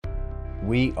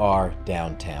We are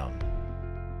downtown.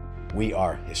 We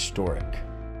are historic.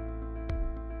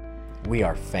 We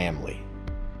are family.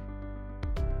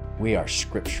 We are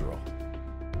scriptural.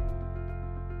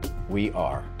 We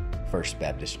are First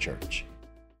Baptist Church.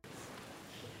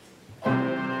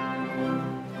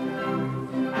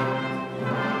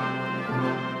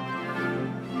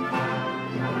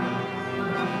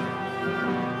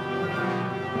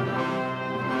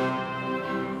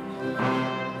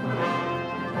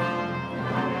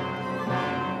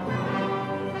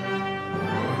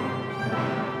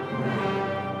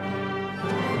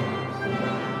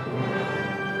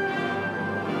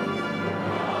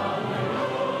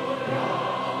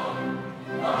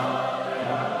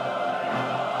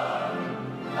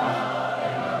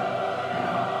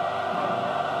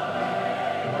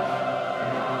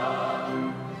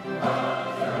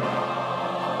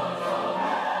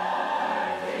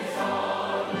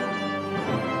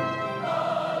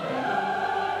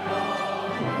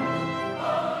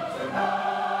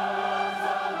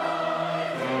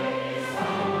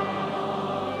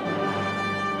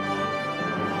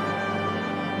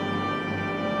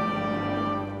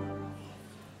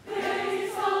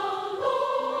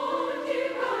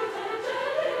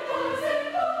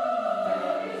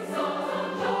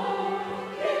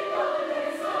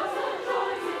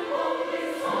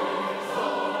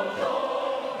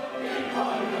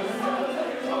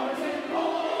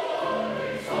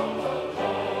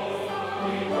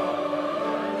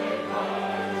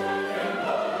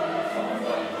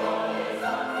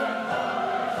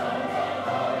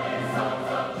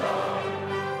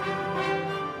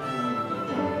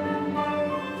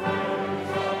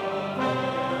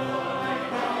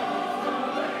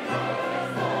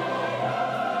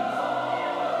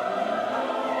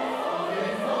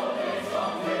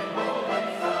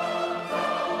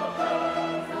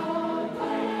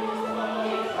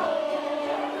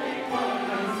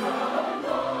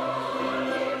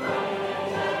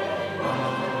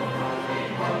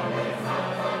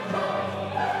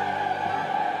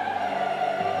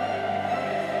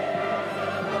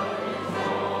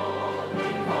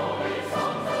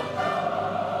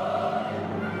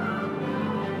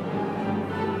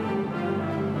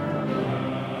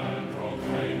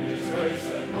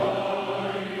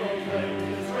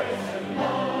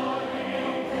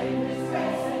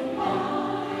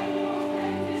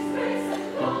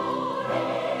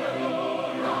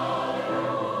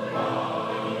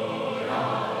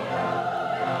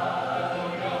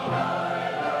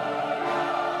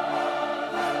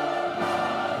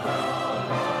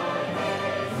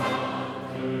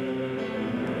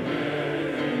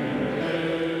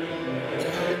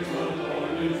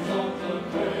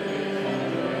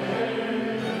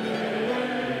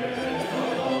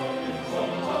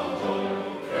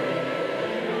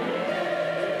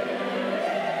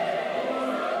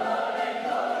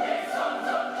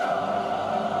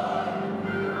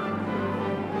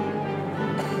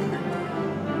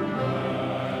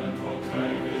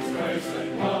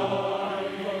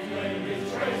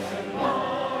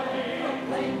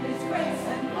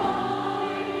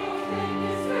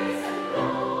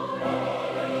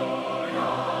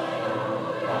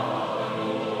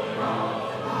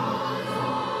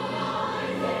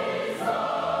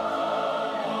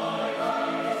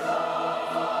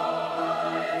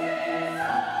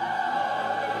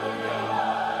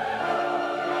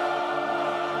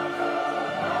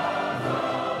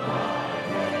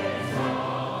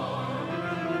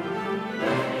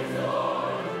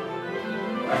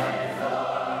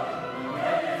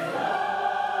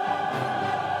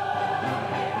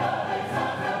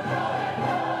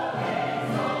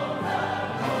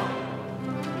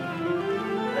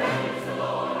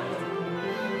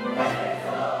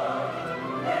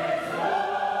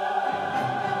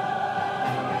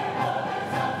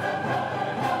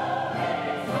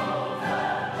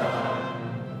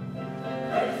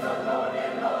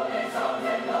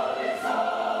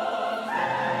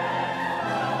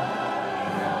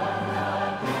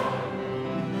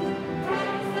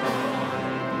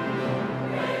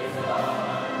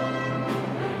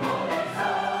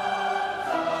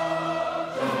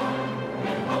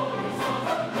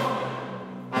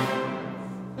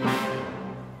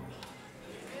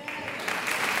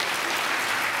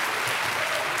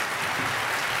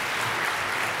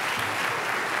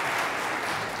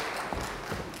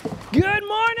 Good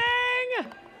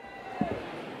morning!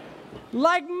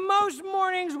 Like most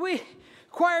mornings,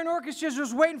 choir and orchestras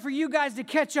was waiting for you guys to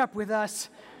catch up with us.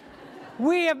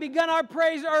 We have begun our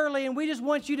praise early, and we just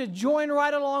want you to join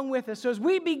right along with us. So as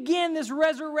we begin this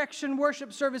resurrection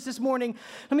worship service this morning,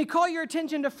 let me call your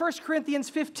attention to 1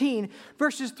 Corinthians 15,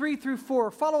 verses 3 through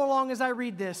 4. Follow along as I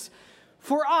read this.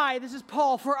 This is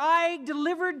Paul, for I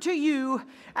delivered to you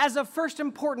as of first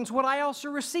importance what I also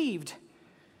received,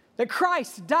 that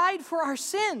Christ died for our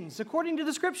sins according to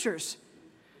the Scriptures,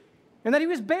 and that he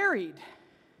was buried,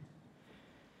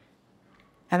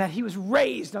 and that he was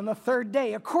raised on the third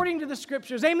day according to the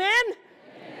Scriptures. Amen?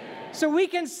 Amen. So we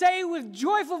can say with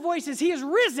joyful voices, he is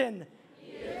risen.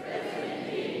 He is risen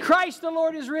indeed. Christ the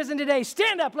Lord is risen today.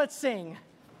 Stand up, let's sing.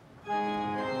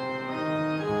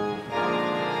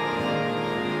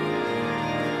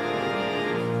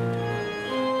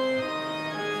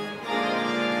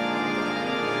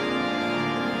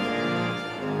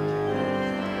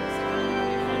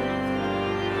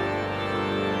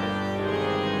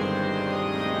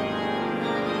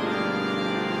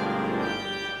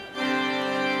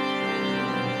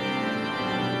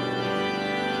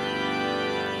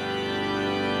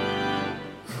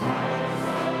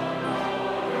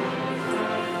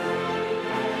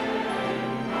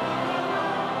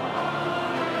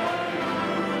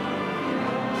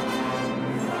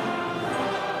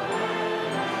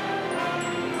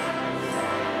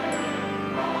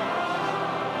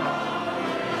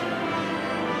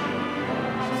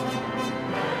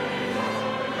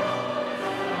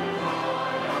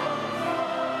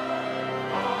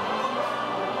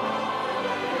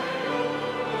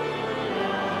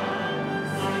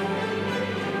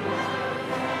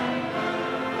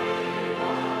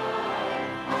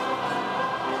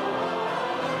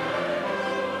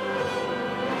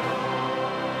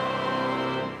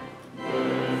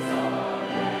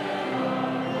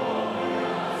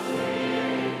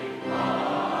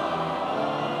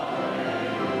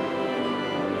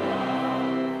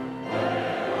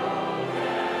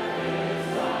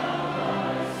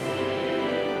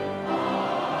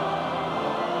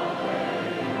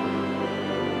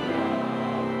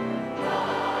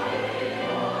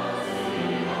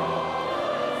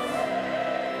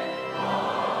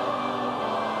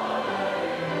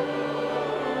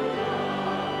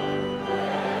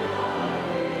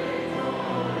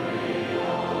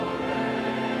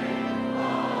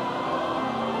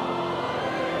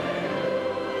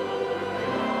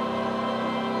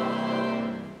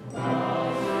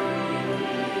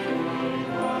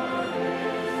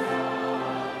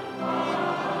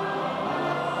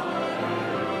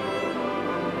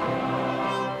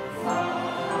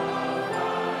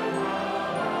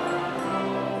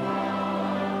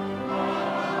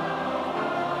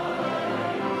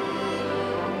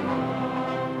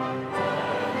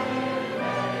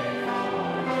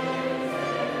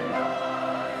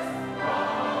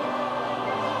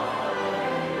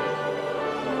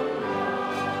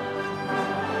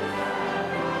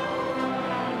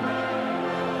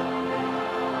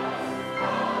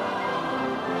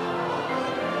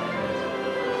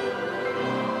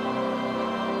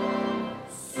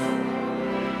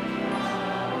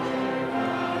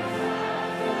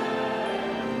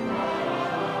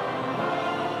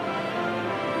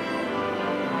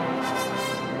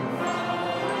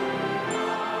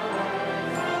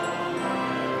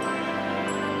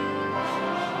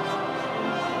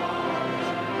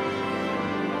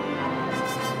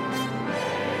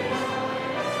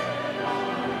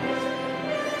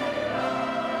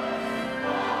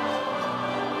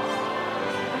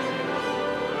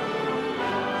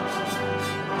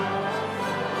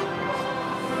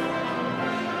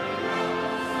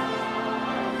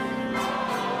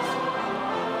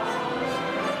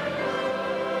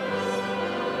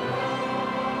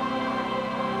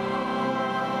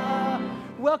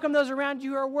 Welcome those around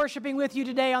you who are worshiping with you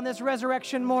today on this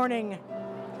resurrection morning.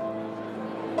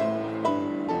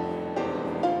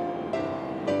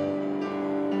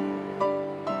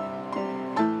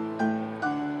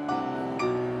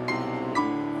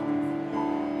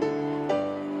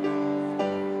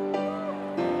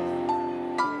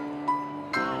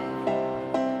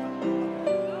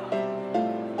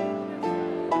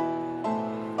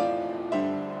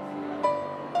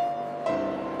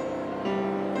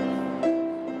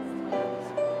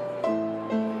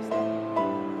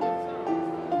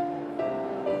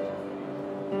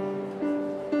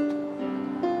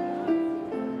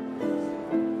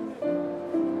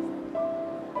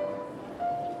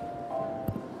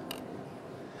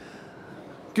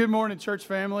 Good morning, church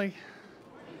family.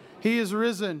 He is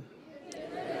risen.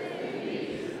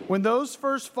 When those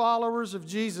first followers of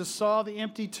Jesus saw the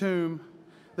empty tomb,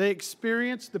 they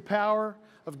experienced the power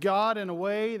of God in a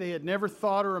way they had never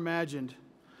thought or imagined.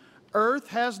 Earth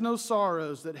has no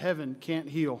sorrows that heaven can't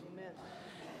heal. Amen.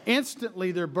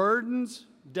 Instantly, their burdens,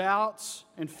 doubts,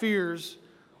 and fears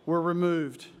were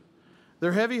removed.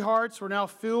 Their heavy hearts were now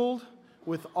filled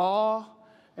with awe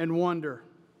and wonder.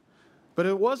 But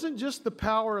it wasn't just the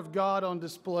power of God on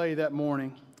display that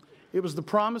morning. It was the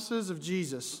promises of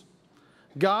Jesus.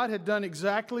 God had done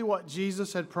exactly what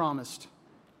Jesus had promised.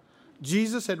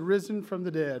 Jesus had risen from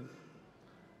the dead.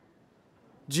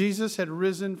 Jesus had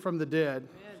risen from the dead.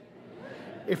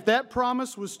 If that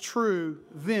promise was true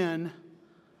then,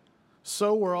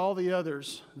 so were all the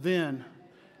others then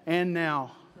and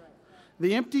now.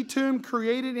 The empty tomb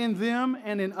created in them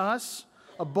and in us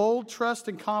a bold trust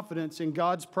and confidence in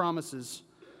God's promises.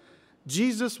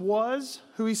 Jesus was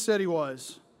who He said He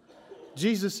was.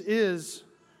 Jesus is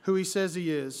who He says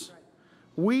He is.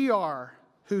 We are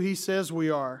who He says we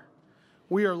are.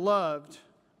 We are loved,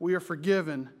 we are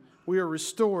forgiven, we are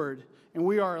restored, and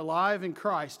we are alive in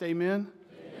Christ. Amen?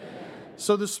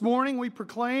 So this morning we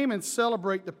proclaim and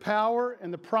celebrate the power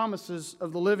and the promises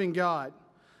of the living God.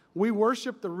 We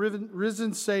worship the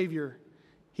risen Savior.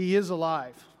 He is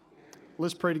alive.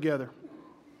 Let's pray together.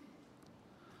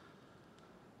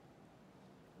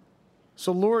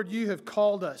 So Lord, you have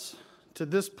called us to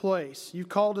this place. You've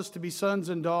called us to be sons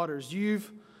and daughters.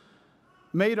 You've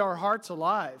made our hearts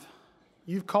alive.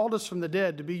 You've called us from the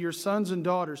dead to be your sons and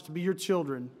daughters, to be your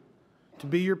children, to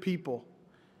be your people.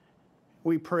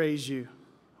 We praise you.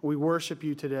 We worship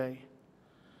you today.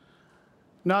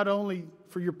 Not only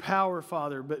for your power,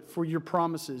 Father, but for your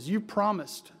promises. You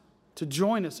promised to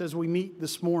join us as we meet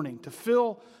this morning, to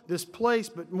fill this place,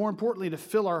 but more importantly, to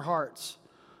fill our hearts.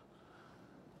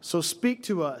 So speak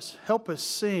to us. Help us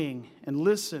sing and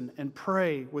listen and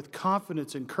pray with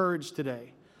confidence and courage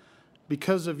today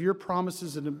because of your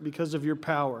promises and because of your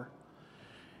power.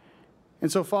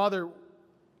 And so, Father,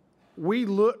 we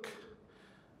look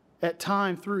at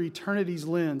time through eternity's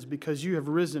lens because you have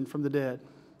risen from the dead.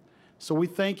 So we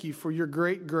thank you for your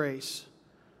great grace,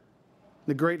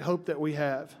 the great hope that we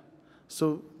have.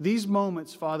 So these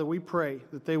moments, Father, we pray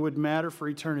that they would matter for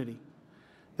eternity.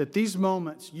 That these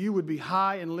moments you would be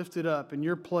high and lifted up in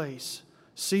your place,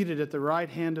 seated at the right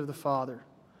hand of the Father.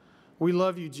 We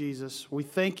love you, Jesus. We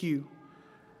thank you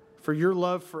for your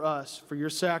love for us, for your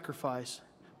sacrifice,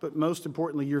 but most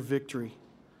importantly, your victory.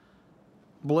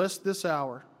 Bless this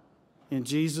hour. In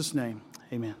Jesus' name,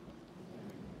 amen.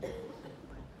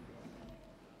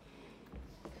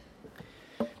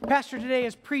 Pastor today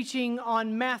is preaching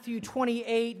on Matthew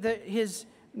 28,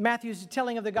 Matthew's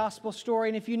telling of the gospel story.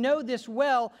 And if you know this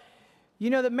well, you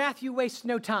know that Matthew wastes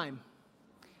no time.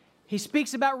 He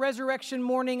speaks about resurrection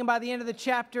morning, and by the end of the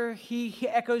chapter, he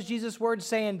echoes Jesus' words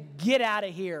saying, get out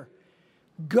of here.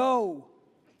 Go,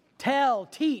 tell,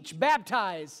 teach,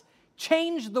 baptize,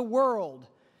 change the world.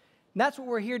 And that's what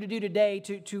we're here to do today,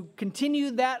 to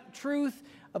continue that truth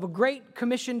of a great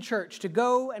commission church, to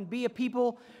go and be a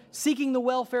people seeking the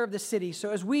welfare of the city. So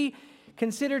as we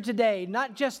consider today,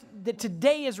 not just that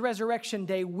today is Resurrection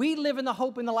Day, we live in the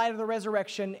hope and the light of the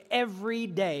resurrection every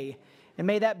day. And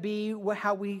may that be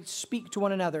how we speak to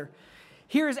one another.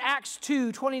 Here's Acts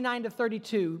 2, 29 to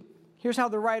 32. Here's how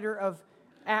the writer of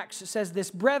Acts says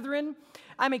this. Brethren,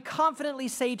 I may confidently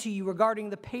say to you regarding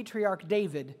the patriarch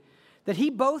David, that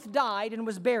he both died and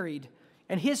was buried,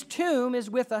 and his tomb is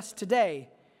with us today.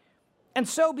 And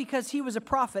so, because he was a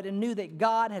prophet and knew that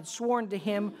God had sworn to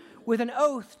him with an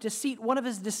oath to seat one of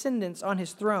his descendants on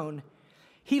his throne,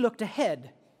 he looked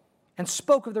ahead and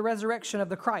spoke of the resurrection of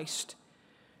the Christ,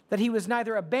 that he was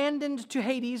neither abandoned to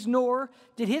Hades, nor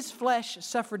did his flesh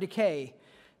suffer decay.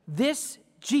 This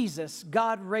Jesus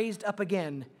God raised up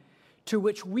again, to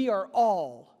which we are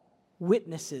all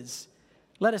witnesses.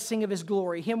 Let us sing of his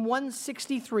glory. Hymn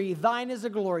 163, Thine is the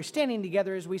Glory. Standing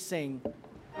together as we sing.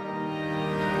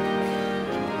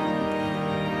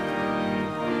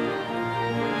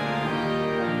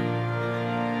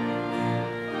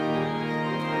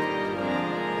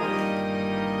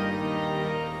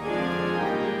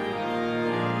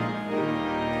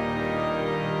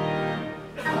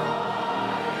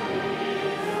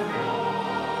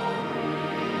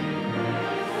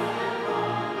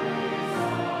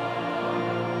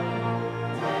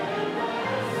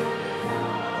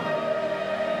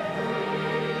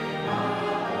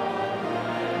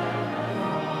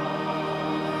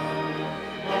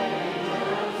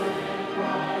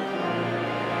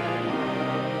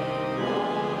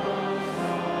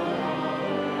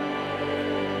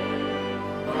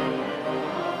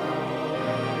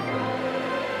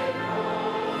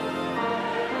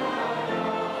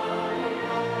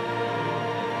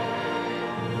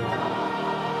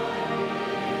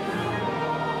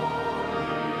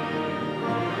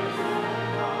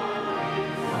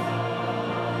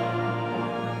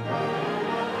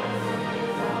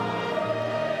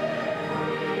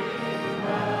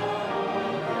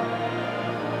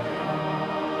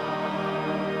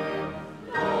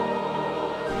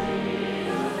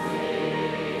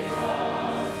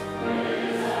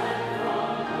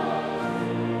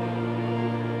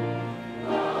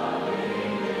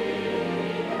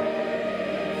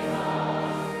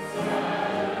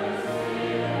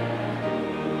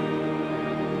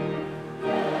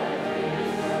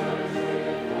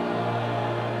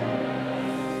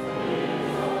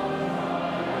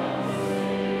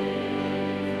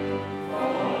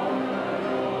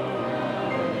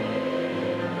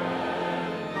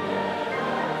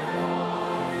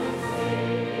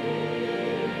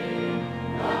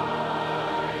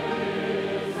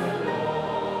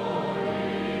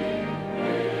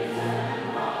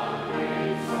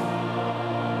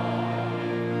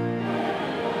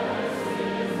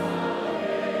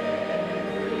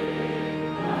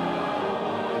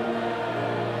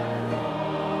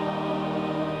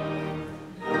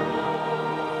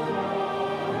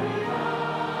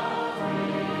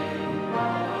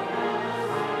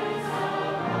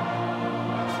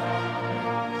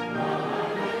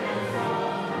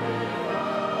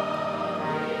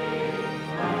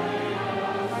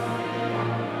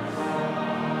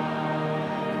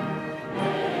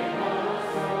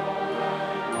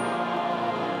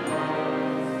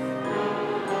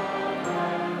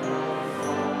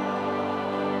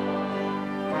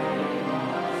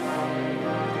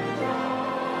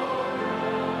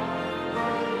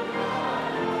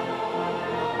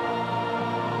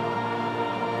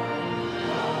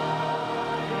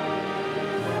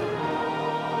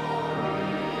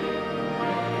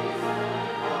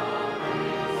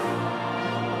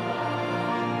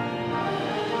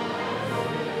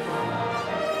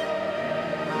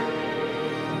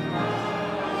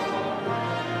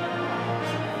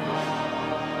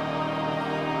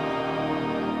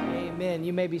 again.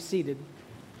 You may be seated.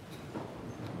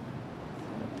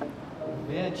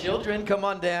 Man, children, come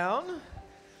on down.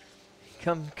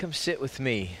 Come sit with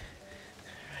me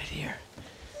right here.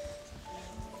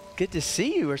 Good to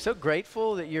see you. We're so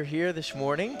grateful that you're here this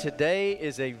morning. Today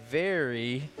is a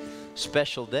very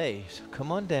special day. So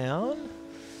come on down.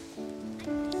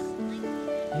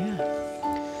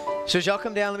 Yeah. So as y'all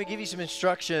come down, let me give you some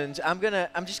instructions. I'm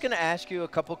just gonna ask you a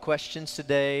couple questions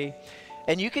today.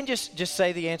 And you can just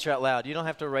say the answer out loud. You don't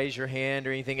have to raise your hand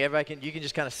or anything. You can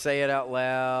just kind of say it out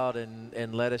loud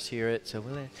and let us hear it. So,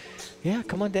 yeah,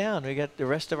 come on down. We got the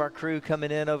rest of our crew coming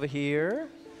in over here.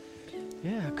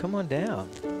 Yeah, come on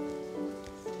down.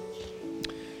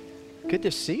 Good to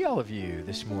see all of you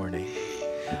this morning.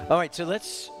 All right, so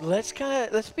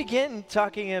let's begin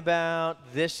talking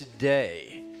about this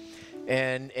day.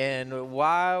 And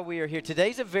why we are here.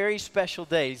 Today's a very special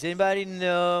day. Does anybody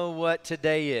know what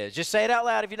today is? Just say it out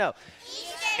loud if you know.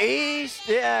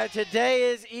 Easter. Yeah,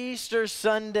 today is Easter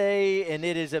Sunday, and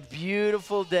it is a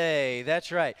beautiful day.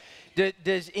 That's right.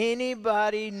 Does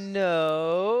anybody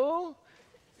know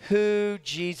who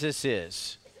Jesus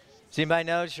is? Does anybody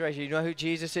know? Just right here. You know who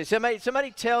Jesus is?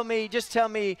 Somebody tell me,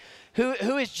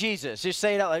 who is Jesus? Just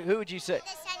say it out loud. Who would you say? The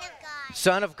Son of God.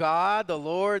 Son of God, the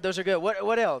Lord. Those are good.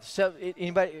 What else? So,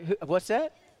 anybody? What's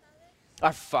that?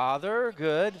 Our Father.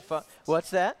 Good. What's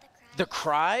that? The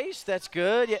Christ. That's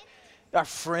good. Yeah. Our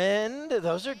friend.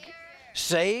 Those are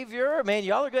Savior. Man,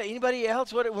 y'all are good. Anybody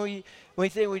else? When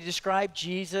we describe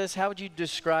Jesus, how would you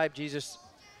describe Jesus?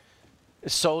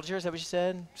 Soldier, is that what you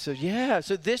said? So yeah,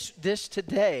 so this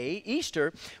today,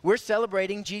 Easter, we're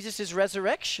celebrating Jesus'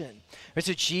 resurrection. Right,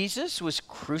 so Jesus was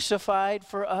crucified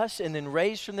for us and then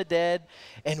raised from the dead,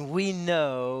 and we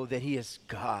know that he is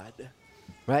God,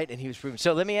 right? And he was proven.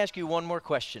 So let me ask you one more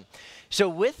question. So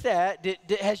with that,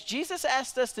 has Jesus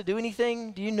asked us to do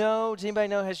anything? Do you know? Does anybody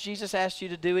know? Has Jesus asked you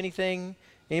to do anything?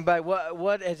 Anybody?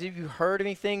 What have you heard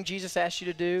anything Jesus asked you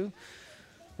to do?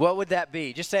 What would that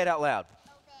be? Just say it out loud.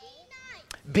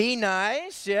 Be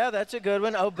nice. Yeah, that's a good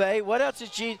one. Obey. What else is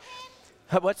Jesus?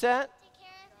 What's that?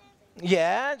 Take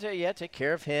care of him. Yeah, take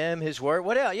care of him, his word.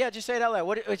 What else? Yeah, just say it out loud.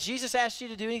 What Jesus asked you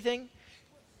to do anything?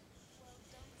 Well,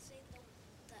 don't say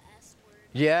the S word.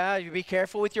 Yeah, you be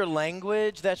careful with your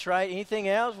language. That's right. Anything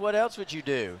else? What else would you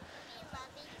do?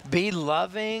 Be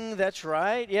loving. That's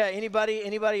right. Yeah,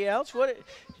 anybody else? What?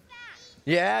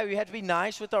 Yeah, we have to be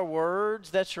nice with our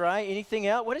words. That's right. Anything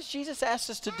else? What does Jesus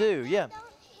ask us to do? Yeah.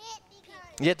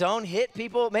 Yeah, don't hit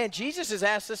people. Man, Jesus has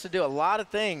asked us to do a lot of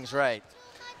things, right?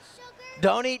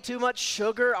 Don't eat too much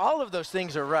sugar. All of those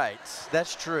things are right.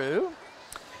 That's true.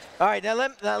 All right, now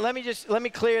let me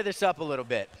clear this up a little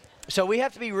bit. So we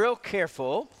have to be real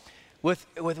careful with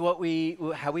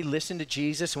how we listen to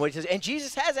Jesus and what he says. And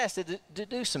Jesus has asked us to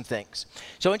do some things.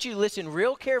 So I want you to listen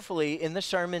real carefully in the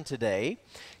sermon today,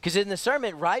 because in the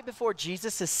sermon right before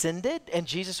Jesus ascended and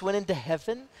Jesus went into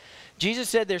heaven, Jesus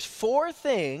said there's 4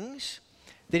 things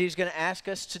that he was going to ask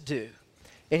us to do.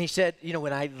 And he said,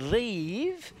 when I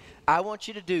leave, I want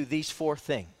you to do these 4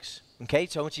 things. Okay,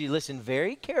 so I want you to listen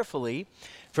very carefully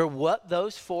for what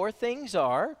those 4 things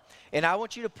are. And I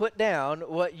want you to put down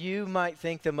what you might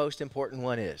think the most important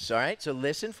one is. All right, so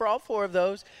listen for all 4 of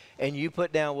those, and you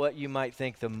put down what you might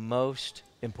think the most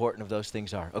important of those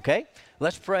things are. Okay,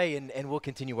 let's pray and we'll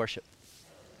continue worship.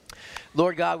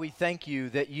 Lord God, we thank you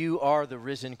that you are the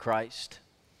risen Christ.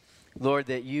 Lord,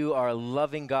 that you are a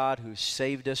loving God who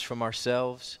saved us from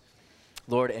ourselves,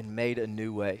 Lord, and made a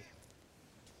new way.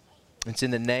 It's in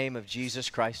the name of Jesus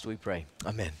Christ we pray.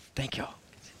 Amen. Thank y'all.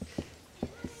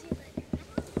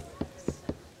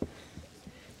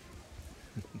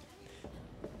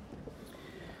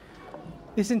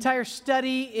 This entire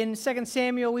study in 2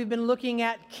 Samuel, we've been looking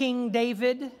at King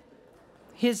David,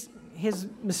 his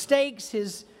mistakes,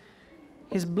 his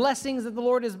blessings that the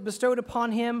Lord has bestowed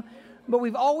upon him. But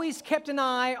we've always kept an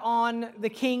eye on the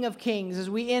King of Kings as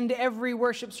we end every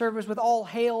worship service with all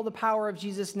hail the power of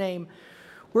Jesus' name.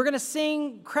 We're going to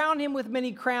sing, crown him with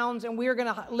many crowns, and we are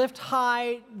going to lift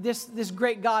high this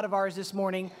great God of ours this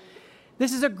morning.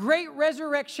 This is a great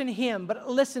resurrection hymn, but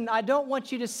listen, I don't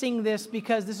want you to sing this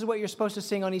because this is what you're supposed to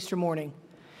sing on Easter morning.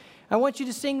 I want you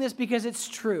to sing this because it's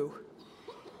true.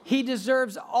 He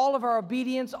deserves all of our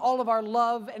obedience, all of our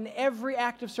love, and every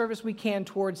act of service we can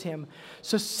towards him.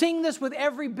 So sing this with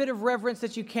every bit of reverence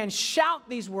that you can. Shout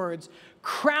these words.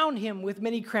 Crown him with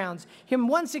many crowns. Hymn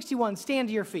 161, stand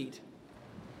to your feet.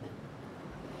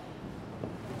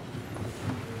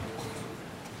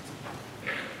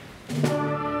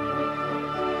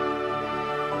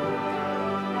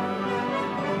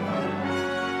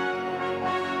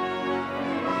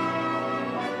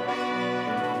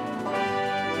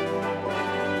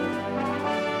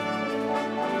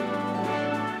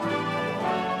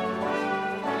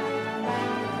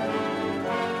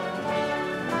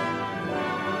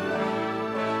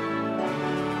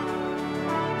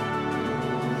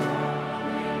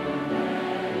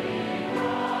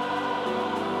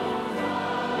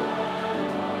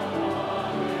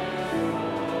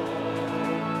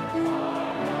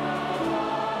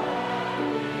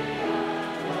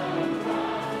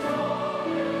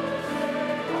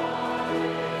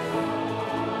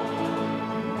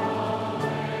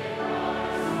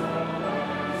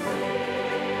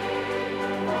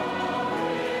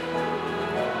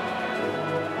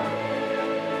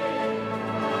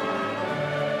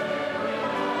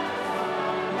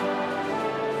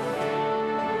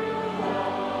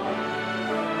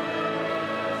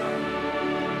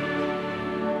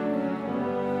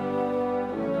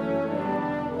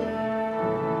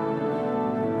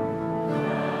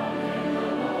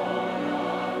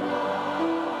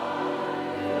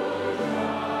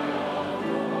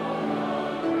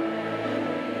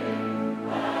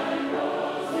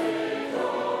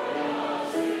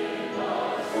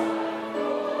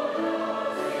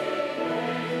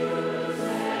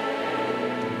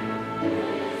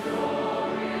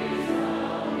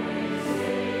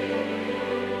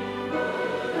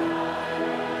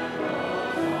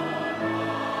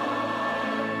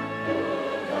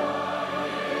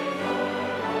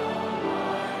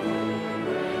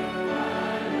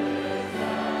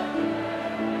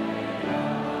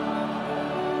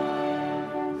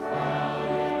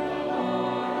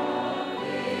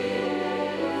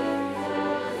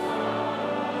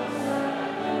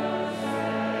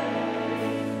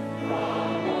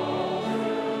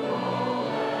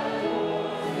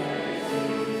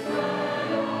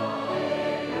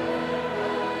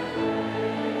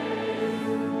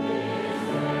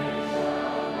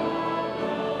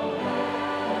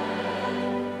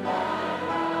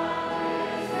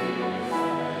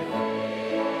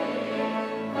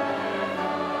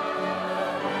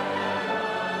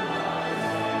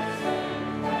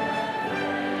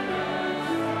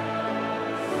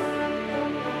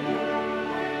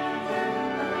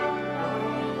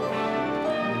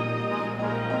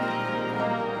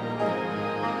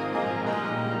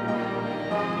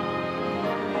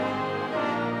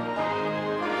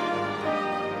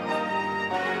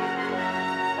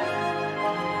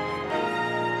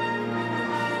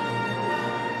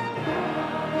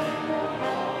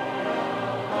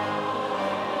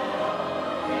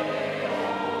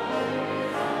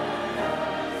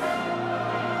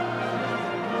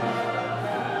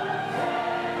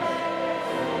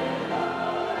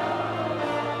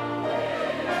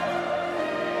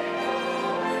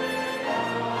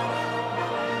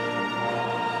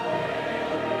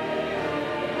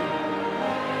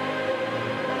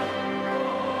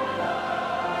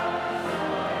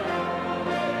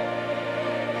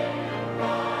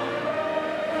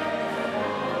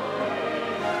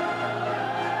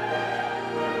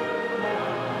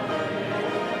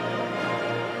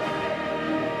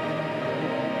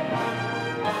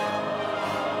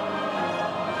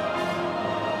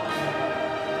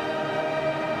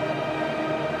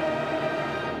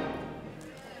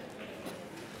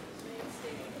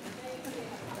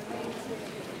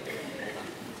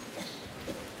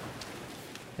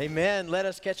 Amen. Let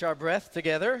us catch our breath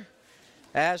together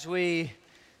as we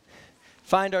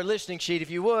find our listening sheet. If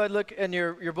you would, look in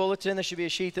your bulletin. There should be a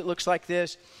sheet that looks like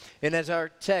this. And as our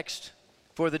text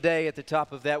for the day at the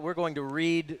top of that, we're going to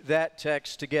read that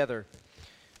text together.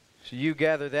 So you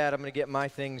gather that. I'm going to get my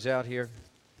things out here.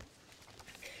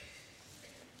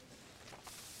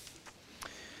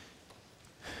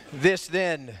 This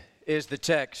then is the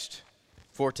text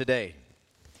for today.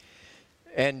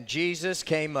 And Jesus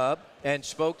came up and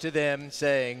spoke to them,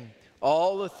 saying,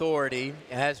 "All authority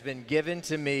has been given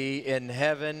to me in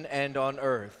heaven and on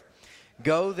earth.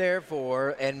 Go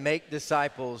therefore and make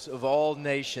disciples of all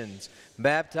nations,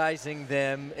 baptizing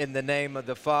them in the name of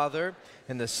the Father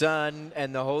and the Son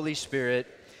and the Holy Spirit,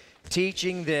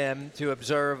 teaching them to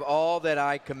observe all that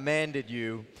I commanded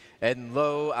you. And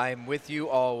lo, I am with you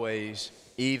always,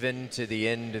 even to the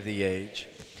end of the age."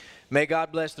 May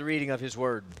God bless the reading of His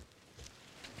Word.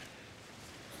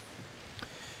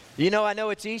 You know, I know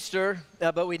it's Easter,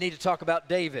 but we need to talk about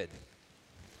David.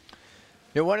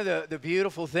 You know, one of the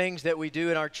beautiful things that we do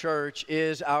in our church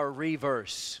is our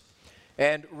reverse.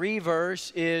 And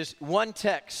reverse is one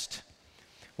text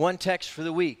for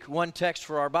the week, one text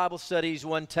for our Bible studies,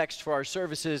 one text for our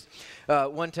services,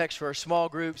 one text for our small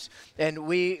groups. And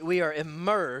we are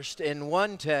immersed in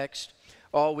one text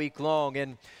all week long.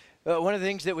 And one of the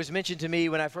things that was mentioned to me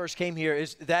when I first came here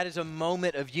is that is a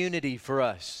moment of unity for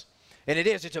us. And it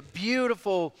is. It's a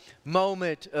beautiful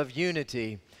moment of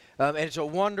unity. And it's a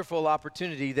wonderful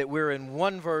opportunity that we're in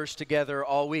one verse together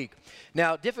all week.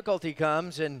 Now, difficulty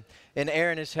comes, and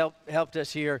Aaron has helped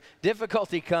us here.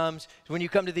 Difficulty comes when you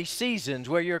come to these seasons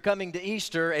where you're coming to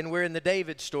Easter and we're in the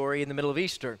David story in the middle of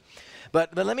Easter.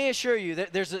 But let me assure you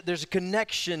that there's a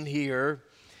connection here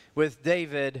with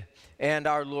David and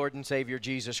our Lord and Savior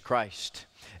Jesus Christ.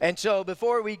 And so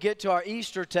before we get to our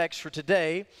Easter text for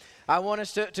today, I want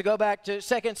us to go back to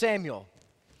 2 Samuel.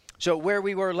 So where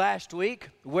we were last week,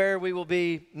 where we will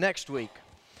be next week.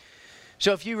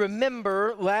 So if you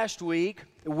remember last week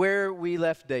where we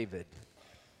left David,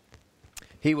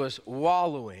 he was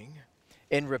wallowing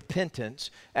in repentance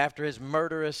after his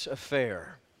murderous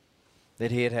affair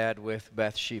that he had had with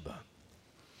Bathsheba.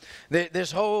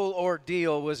 This whole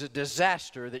ordeal was a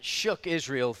disaster that shook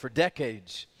Israel for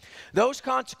decades. Those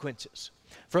consequences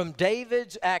from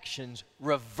David's actions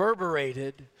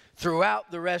reverberated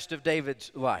throughout the rest of David's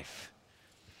life.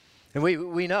 And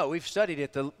we know, we've studied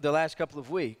it the last couple of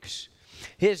weeks.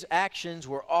 His actions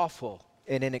were awful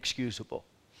and inexcusable.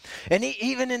 And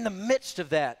even in the midst of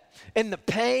that, in the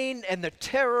pain and the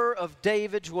terror of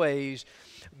David's ways,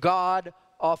 God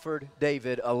offered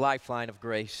David a lifeline of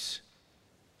grace.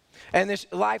 And this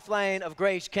lifeline of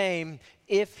grace came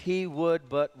if he would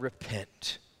but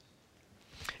repent.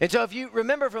 And so if you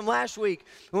remember from last week,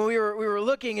 when we were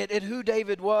looking at who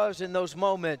David was in those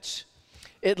moments,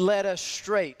 it led us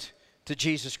straight to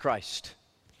Jesus Christ.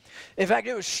 In fact,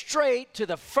 it was straight to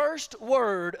the first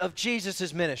word of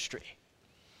Jesus' ministry.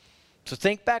 So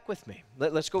think back with me.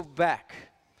 Let's go back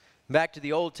to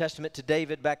the Old Testament, to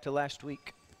David, back to last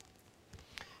week.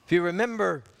 If you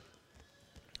remember,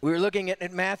 we were looking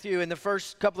at Matthew in the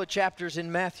first couple of chapters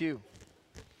in Matthew.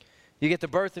 You get the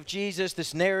birth of Jesus,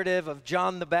 this narrative of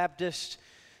John the Baptist.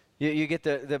 You get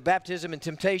the baptism and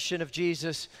temptation of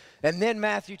Jesus. And then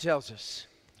Matthew tells us,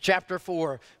 chapter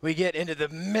 4, we get into the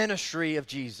ministry of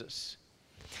Jesus.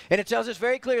 And it tells us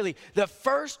very clearly, the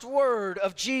first word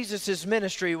of Jesus'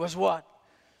 ministry was what?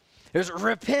 It was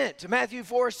repent. Matthew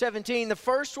 4:17, the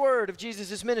first word of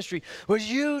Jesus' ministry was,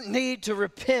 you need to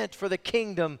repent, for the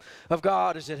kingdom of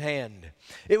God is at hand.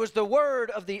 It was the word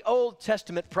of the Old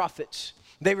Testament prophets.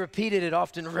 They repeated it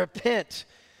often, repent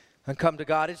and come to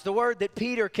God. It's the word that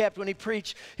Peter kept when he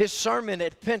preached his sermon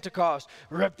at Pentecost,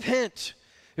 repent.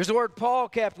 It's the word Paul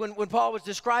kept when Paul was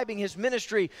describing his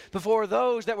ministry before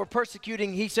those that were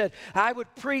persecuting. He said, I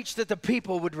would preach that the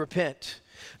people would repent.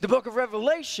 The book of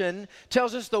Revelation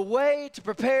tells us the way to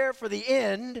prepare for the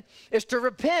end is to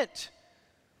repent.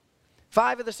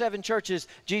 5 of the 7 churches,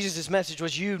 Jesus' message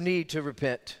was, you need to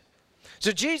repent.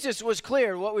 So Jesus was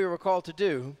clear what we were called to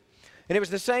do. And it was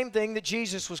the same thing that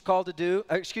Jesus was called to do,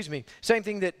 same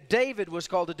thing that David was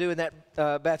called to do in that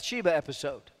Bathsheba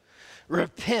episode.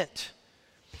 Repent.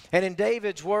 And in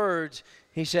David's words,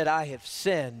 he said, I have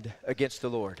sinned against the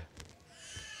Lord.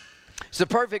 It's the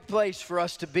perfect place for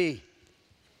us to be.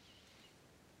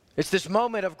 It's this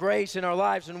moment of grace in our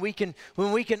lives when we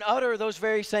can utter those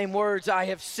very same words, I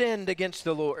have sinned against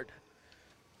the Lord.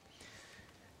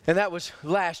 And that was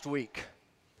last week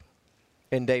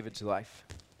in David's life.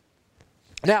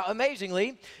 Now,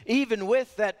 amazingly, even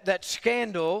with that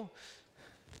scandal,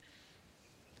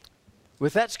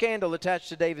 with that scandal attached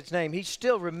to David's name, he's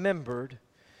still remembered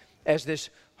as this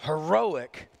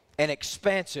heroic and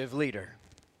expansive leader.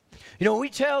 You know, when we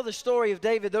tell the story of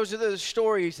David, those are the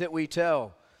stories that we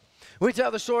tell. We tell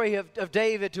the story of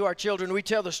David to our children. We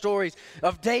tell the stories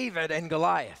of David and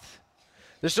Goliath.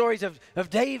 The stories of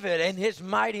David and his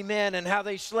mighty men and how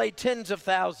they slayed tens of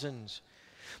thousands.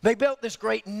 They built this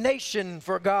great nation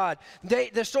for God.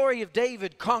 The story of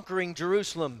David conquering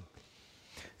Jerusalem.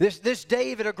 This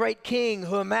David, a great king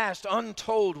who amassed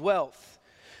untold wealth.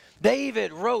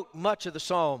 David wrote much of the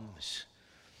Psalms.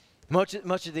 Much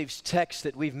of these texts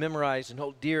that we've memorized and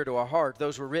hold dear to our heart,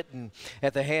 those were written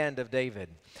at the hand of David.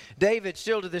 David,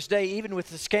 still to this day, even with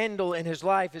the scandal in his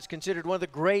life, is considered one of the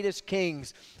greatest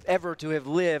kings ever to have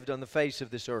lived on the face of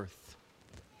this earth.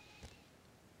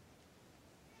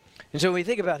 And so when we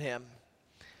think about him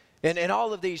and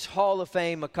all of these Hall of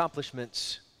Fame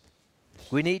accomplishments,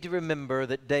 we need to remember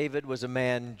that David was a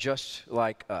man just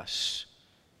like us.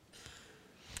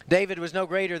 David was no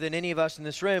greater than any of us in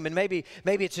this room, and maybe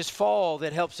it's his fall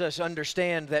that helps us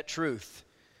understand that truth.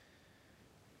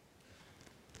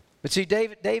 But see,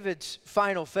 David's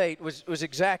final fate was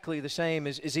exactly the same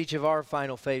as each of our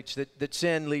final fates, that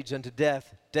sin leads unto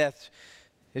death. Death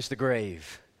is the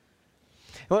grave.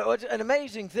 What's an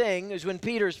amazing thing is when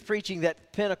Peter's preaching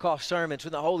that Pentecost sermon,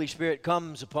 when the Holy Spirit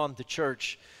comes upon the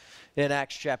church in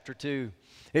Acts chapter 2.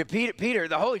 Peter,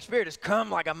 the Holy Spirit has come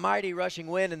like a mighty rushing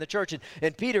wind in the church,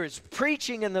 and Peter is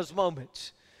preaching in those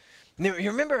moments. You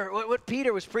remember what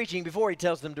Peter was preaching before he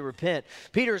tells them to repent.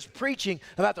 Peter is preaching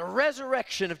about the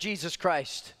resurrection of Jesus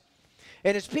Christ.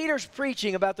 And as Peter's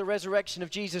preaching about the resurrection of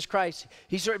Jesus Christ,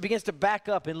 he sort of begins to back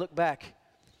up and look back.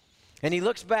 And he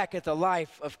looks back at the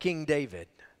life of King David.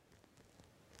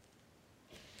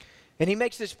 And he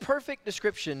makes this perfect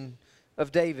description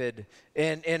of David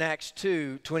in Acts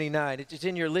 2:29. It's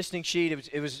in your listening sheet.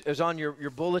 It was on your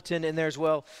bulletin in there as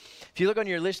well. If you look on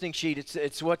your listening sheet,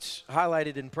 it's what's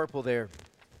highlighted in purple there.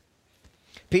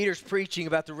 Peter's preaching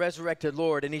about the resurrected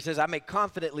Lord, and he says, I may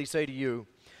confidently say to you,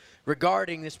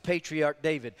 regarding this patriarch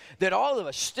David, that all of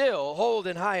us still hold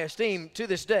in high esteem to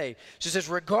this day. So it says,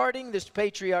 regarding this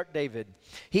patriarch David,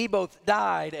 he both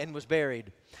died and was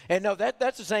buried. And no,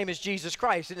 that's the same as Jesus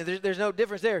Christ. There's no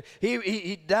difference there.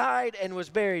 He died and was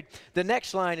buried. The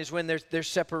next line is when there's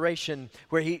separation,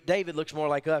 where David looks more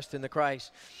like us than the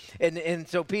Christ. And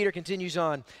so Peter continues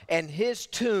on, and his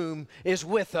tomb is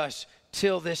with us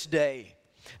till this day.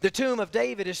 The tomb of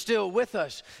David is still with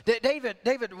us.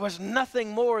 David was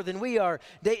nothing more than we are.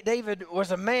 David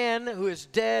was a man who is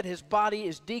dead. His body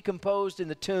is decomposed in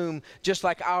the tomb, just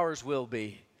like ours will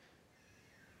be.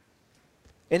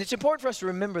 And it's important for us to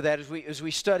remember that as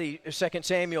we study 2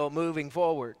 Samuel moving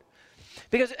forward.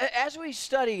 Because as we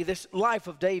study this life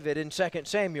of David in 2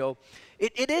 Samuel,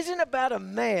 it isn't about a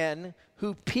man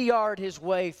who PR'd his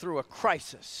way through a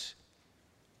crisis.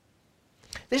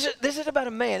 This is about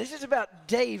a man. This is about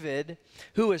David,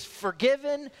 who is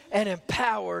forgiven and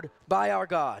empowered by our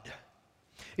God.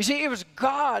 You see, it was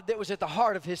God that was at the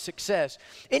heart of his success.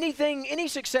 Any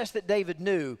success that David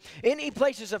knew, any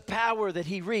places of power that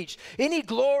he reached, any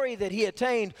glory that he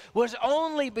attained was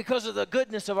only because of the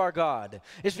goodness of our God.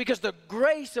 It's because the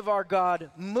grace of our God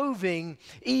moving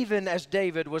even as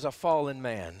David was a fallen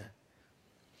man.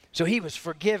 So he was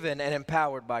forgiven and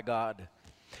empowered by God.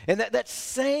 And that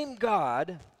same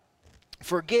God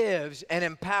forgives and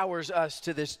empowers us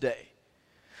to this day.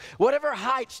 Whatever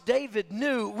heights David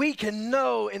knew, we can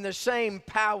know in the same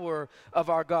power of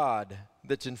our God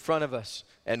that's in front of us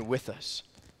and with us.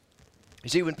 You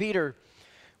see, when Peter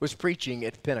was preaching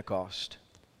at Pentecost,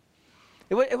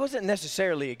 it wasn't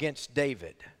necessarily against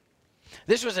David.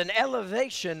 This was an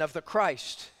elevation of the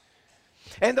Christ.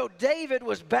 And though David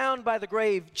was bound by the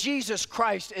grave, Jesus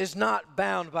Christ is not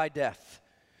bound by death.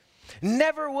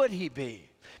 Never would he be.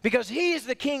 Because he is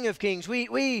the King of Kings.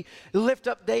 We lift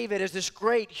up David as this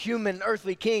great human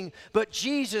earthly king, but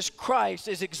Jesus Christ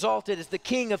is exalted as the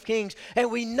King of Kings,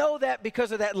 and we know that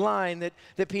because of that line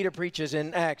that Peter preaches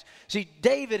in Acts. See,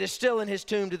 David is still in his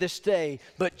tomb to this day,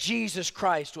 but Jesus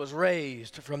Christ was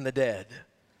raised from the dead.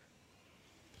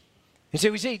 And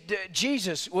so we see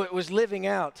Jesus was living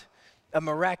out a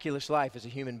miraculous life as a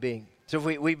human being. So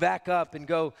if we back up and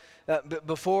go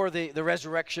before the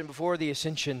resurrection, before the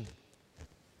ascension,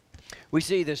 we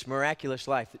see this miraculous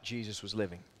life that Jesus was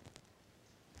living.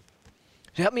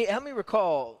 So help me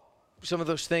recall some of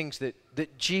those things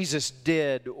that Jesus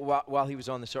did while he was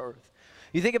on this earth.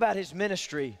 You think about his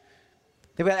ministry.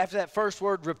 Think about after that first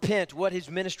word, repent, what his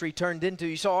ministry turned into.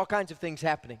 You saw all kinds of things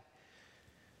happening.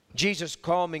 Jesus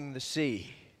calming the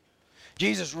sea.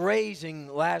 Jesus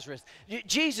raising Lazarus.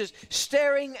 Jesus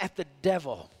staring at the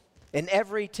devil in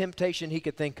every temptation he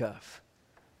could think of.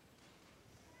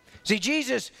 See,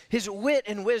 Jesus, his wit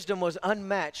and wisdom was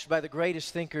unmatched by the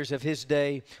greatest thinkers of his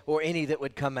day or any that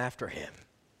would come after him.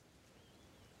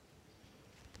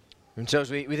 And so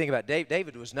as we think about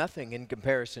David was nothing in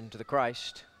comparison to the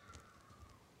Christ.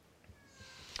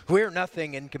 We're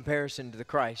nothing in comparison to the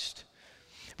Christ.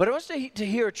 But I want us to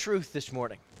hear a truth this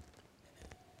morning.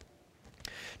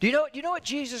 Do you know what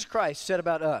Jesus Christ said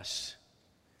about us?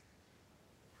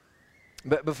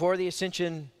 But before the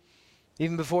ascension,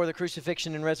 even before the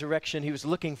crucifixion and resurrection, he was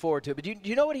looking forward to it. But do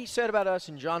you know what he said about us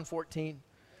in John 14?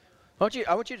 I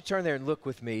want you to turn there and look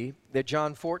with me at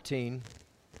John 14,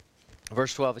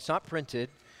 verse 12. It's not printed,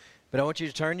 but I want you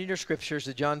to turn in your scriptures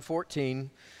to John 14,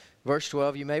 verse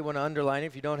 12. You may want to underline it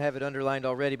if you don't have it underlined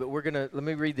already, but let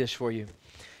me read this for you.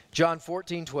 John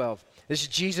 14, 12. This is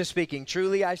Jesus speaking.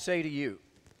 Truly I say to you,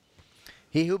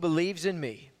 he who believes in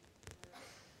me,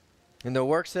 and the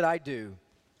works that I do,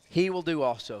 he will do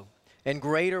also. And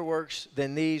greater works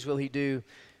than these will he do,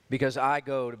 because I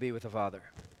go to be with the Father.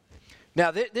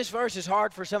 Now, this verse is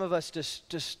hard for some of us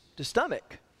to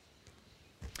stomach.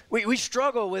 We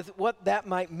struggle with what that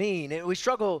might mean, and we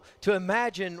struggle to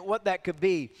imagine what that could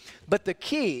be. But the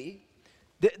key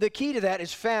to that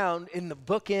is found in the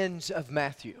bookends of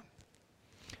Matthew.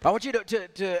 I want you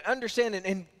to understand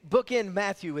and bookend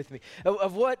Matthew with me,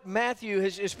 of what Matthew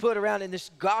has put around in this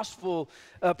gospel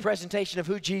presentation of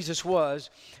who Jesus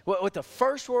was, what the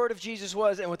first word of Jesus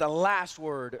was, and what the last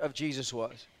word of Jesus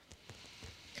was.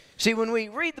 See, when we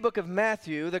read the book of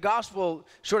Matthew, the gospel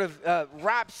sort of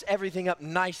wraps everything up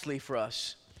nicely for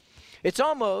us. It's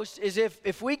almost as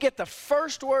if we get the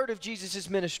first word of Jesus'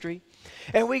 ministry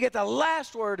and we get the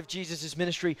last word of Jesus'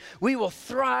 ministry, we will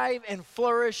thrive and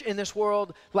flourish in this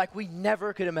world like we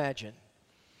never could imagine.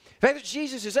 In fact,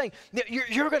 Jesus is saying,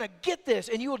 you're going to get this,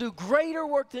 and you will do greater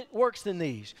works than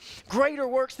these. Greater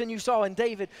works than you saw in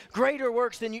David. Greater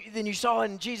works than you saw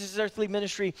in Jesus' earthly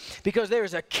ministry, because there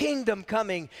is a kingdom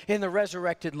coming in the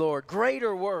resurrected Lord.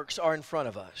 Greater works are in front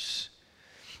of us.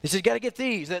 He says, you got to get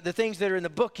these, the things that are in the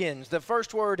bookends, the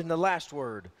first word and the last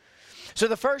word. So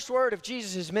the first word of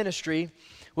Jesus' ministry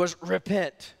was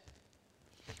repent.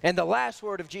 And the last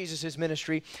word of Jesus'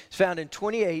 ministry is found in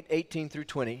 28:18 through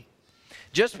 20.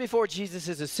 Just before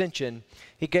Jesus' ascension,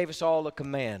 he gave us all a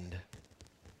command.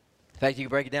 In fact, you can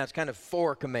break it down. It's kind of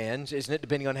 4 commands, isn't it,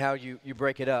 depending on how you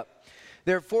break it up.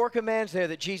 There are 4 commands there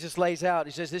that Jesus lays out.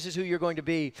 He says, this is who you're going to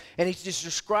be. And he's just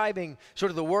describing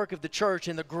sort of the work of the church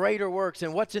and the greater works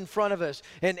and what's in front of us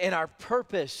and our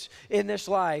purpose in this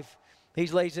life. He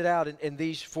lays it out in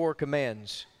these 4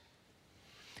 commands.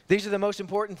 These are the most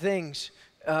important things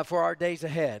for our days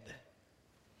ahead.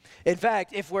 In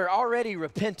fact, if we're already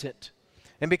repentant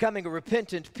and becoming a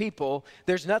repentant people,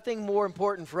 there's nothing more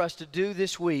important for us to do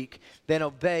this week than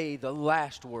obey the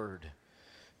last word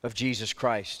of Jesus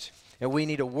Christ. And we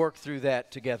need to work through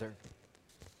that together.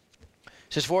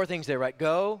 It says 4 things there, right?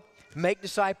 Go, make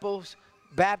disciples,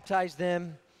 baptize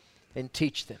them, and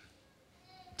teach them.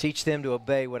 Teach them to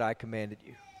obey what I commanded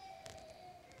you.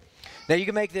 Now you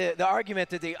can make the argument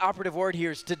that the operative word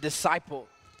here is to disciple.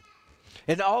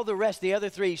 And all the rest, the other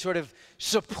 3, sort of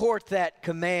support that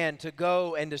command to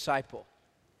go and disciple.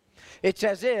 It's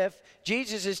as if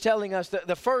Jesus is telling us that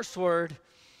the first word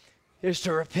is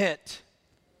to repent.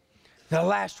 The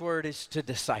last word is to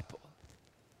disciple.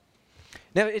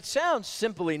 Now, it sounds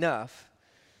simple enough,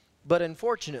 but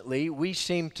unfortunately, we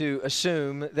seem to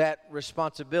assume that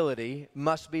responsibility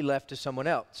must be left to someone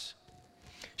else.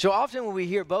 So often when we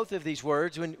hear both of these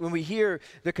words, when we hear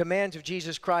the commands of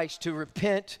Jesus Christ to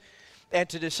repent and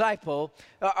to disciple,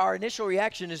 our initial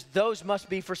reaction is those must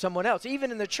be for someone else. Even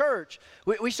in the church,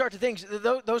 we start to think,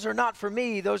 those are not for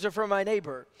me, those are for my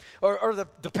neighbor. Or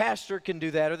the pastor can do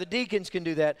that, or the deacons can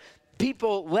do that.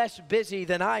 People less busy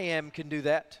than I am can do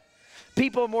that.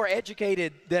 People more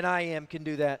educated than I am can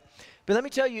do that. But let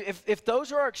me tell you, if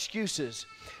those are our excuses,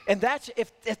 and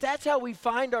if that's how we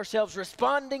find ourselves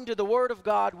responding to the Word of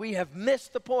God, we have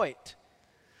missed the point.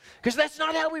 Because that's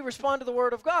not how we respond to the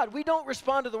Word of God. We don't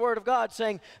respond to the Word of God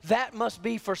saying, that must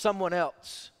be for someone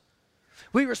else.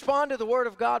 We respond to the Word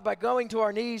of God by going to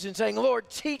our knees and saying, Lord,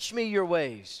 teach me your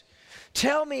ways.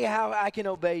 Tell me how I can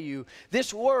obey you.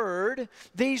 This word,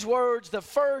 these words, the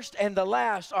first and the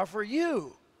last, are for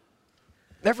you.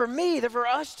 They're for me. They're for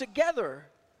us together.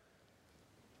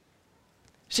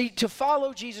 See, to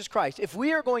follow Jesus Christ, if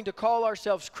we are going to call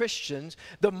ourselves Christians,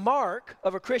 the mark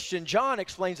of a Christian, John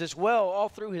explains this well all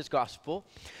through his gospel,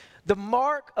 the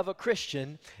mark of a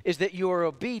Christian is that you are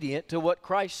obedient to what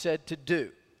Christ said to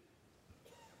do.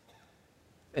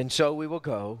 And so we will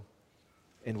go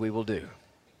and we will do.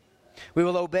 We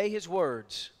will obey his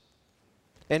words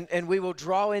And we will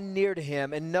draw in near to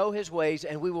him and know his ways,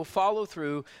 and we will follow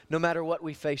through no matter what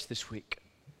we face this week.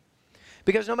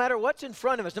 Because no matter what's in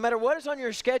front of us, no matter what is on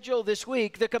your schedule this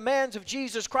week, the commands of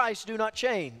Jesus Christ do not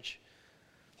change.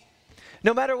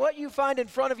 No matter what you find in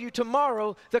front of you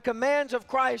tomorrow, the commands of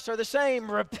Christ are the same.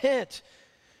 Repent,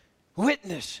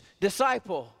 witness,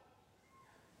 disciple.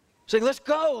 Saying, let's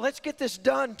go, let's get this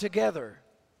done together.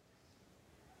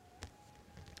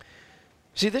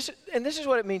 See, this is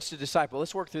what it means to disciple.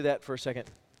 Let's work through that for a second.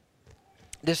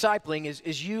 Discipling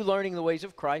is you learning the ways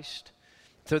of Christ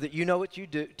so that you know what you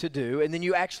do to do, and then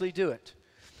you actually do it.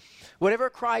 Whatever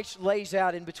Christ lays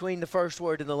out in between the first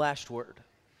word and the last word,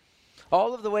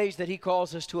 all of the ways that he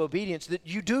calls us to obedience, that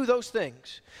you do those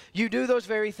things. You do those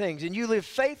very things, and you live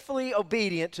faithfully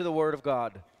obedient to the Word of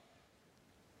God.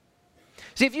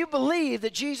 See, if you believe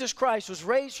that Jesus Christ was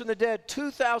raised from the dead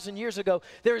 2,000 years ago,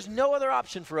 there is no other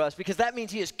option for us, because that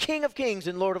means he is King of kings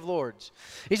and Lord of lords.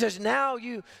 He says, now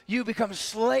you become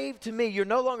slave to me. You're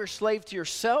no longer slave to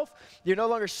yourself. You're no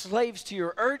longer slaves to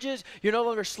your urges. You're no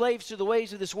longer slaves to the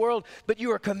ways of this world, but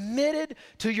you are committed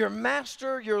to your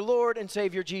master, your Lord and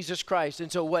Savior, Jesus Christ.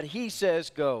 And so what he says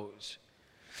goes.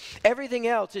 Everything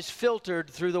else is filtered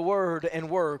through the word and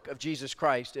work of Jesus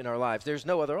Christ in our lives. There's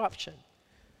no other option.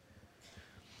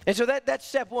 And so that's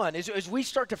step one, is we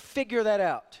start to figure that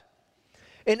out.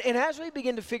 And as we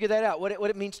begin to figure that out, what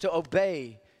it means to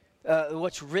obey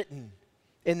what's written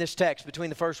in this text between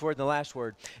the first word and the last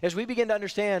word, as we begin to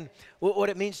understand what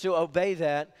it means to obey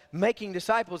that, making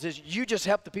disciples is you just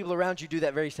help the people around you do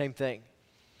that very same thing.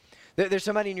 There's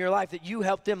somebody in your life that you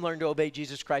help them learn to obey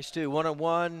Jesus Christ too,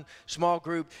 one-on-one, small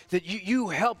group, that you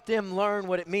help them learn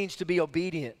what it means to be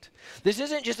obedient. This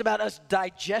isn't just about us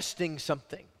digesting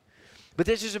something, but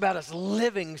this is about us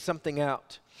living something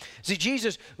out. See,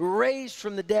 Jesus raised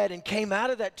from the dead and came out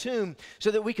of that tomb so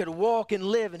that we could walk and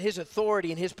live in his authority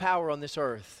and his power on this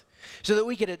earth, so that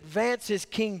we could advance his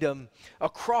kingdom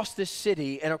across this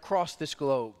city and across this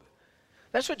globe.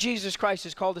 That's what Jesus Christ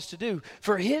has called us to do,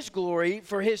 for his glory,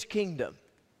 for his kingdom.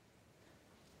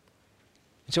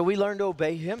 And so we learn to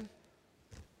obey him,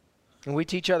 and we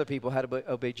teach other people how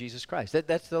to obey Jesus Christ.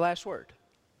 That's the last word.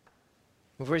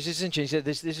 Before his ascension, he said,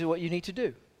 this is what you need to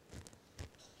do.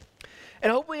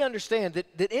 And I hope we understand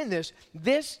that in this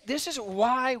is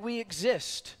why we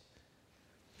exist.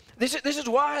 This is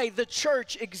why the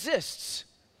church exists.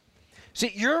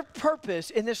 See, your purpose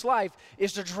in this life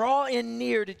is to draw in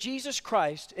near to Jesus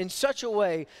Christ in such a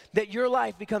way that your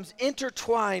life becomes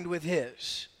intertwined with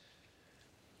his.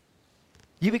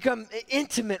 You become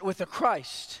intimate with the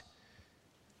Christ.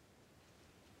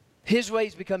 His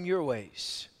ways become your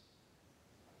ways.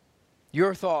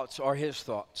 Your thoughts are his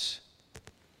thoughts.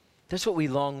 That's what we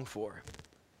long for.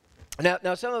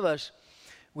 Now some of us,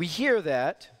 we hear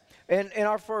that, and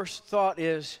our first thought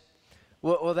is,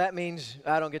 well, that means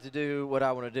I don't get to do what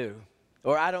I want to do.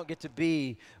 Or I don't get to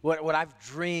be what I've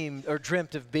dreamed or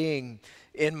dreamt of being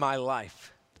in my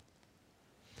life.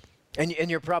 And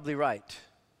you're probably right.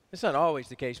 It's not always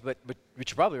the case, but you're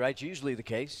probably right. It's usually the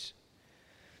case.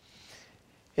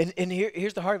 And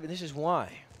here's the heart of it. This is why.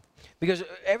 Because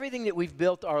everything that we've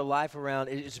built our life around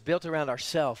is built around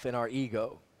ourself and our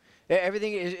ego.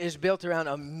 Everything is built around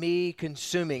a me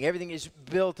consuming. Everything is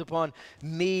built upon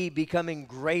me becoming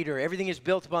greater. Everything is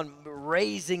built upon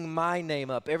raising my name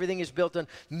up. Everything is built on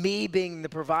me being the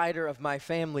provider of my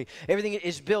family. Everything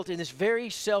is built in this very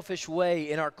selfish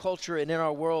way in our culture and in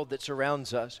our world that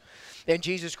surrounds us. And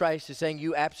Jesus Christ is saying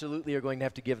you absolutely are going to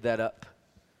have to give that up.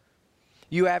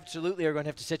 You absolutely are going to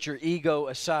have to set your ego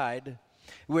aside,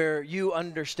 where you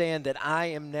understand that I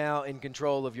am now in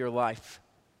control of your life.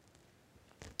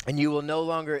 And you will no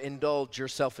longer indulge your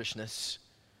selfishness.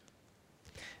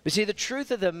 But see, the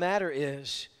truth of the matter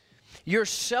is, your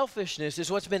selfishness is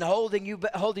what's been holding you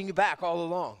back all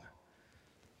along.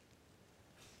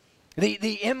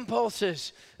 The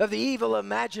impulses of the evil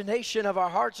imagination of our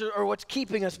hearts are what's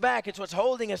keeping us back. It's what's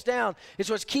holding us down.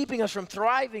 It's what's keeping us from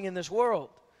thriving in this world.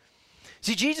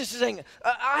 See, Jesus is saying,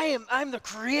 I'm the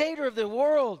creator of the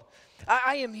world.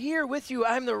 I am here with you.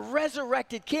 I'm the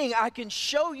resurrected king. I can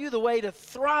show you the way to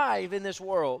thrive in this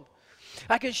world.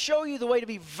 I can show you the way to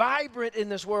be vibrant in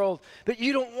this world, but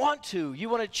you don't want to. You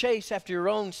want to chase after your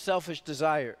own selfish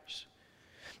desires.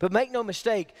 But make no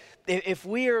mistake, if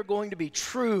we are going to be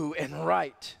true and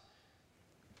right,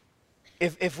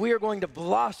 if we are going to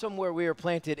blossom where we are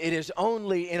planted, it is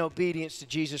only in obedience to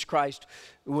Jesus Christ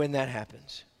when that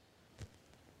happens.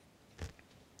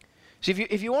 See,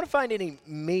 if you want to find any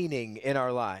meaning in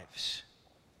our lives,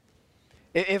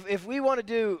 if we want to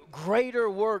do greater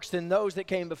works than those that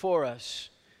came before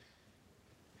us,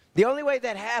 The only way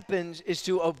that happens is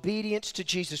through obedience to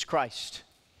Jesus Christ.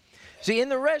 See, in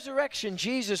the resurrection,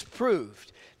 Jesus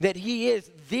proved that he is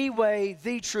the way,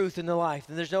 the truth, and the life,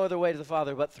 and there's no other way to the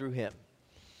Father but through him.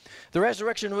 The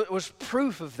resurrection was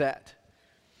proof of that.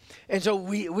 And so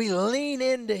we lean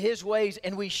into his ways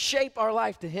and we shape our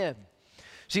life to him.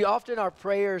 See, often our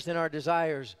prayers and our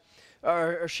desires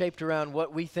are shaped around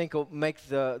what we think will make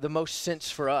the most sense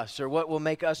for us, or what will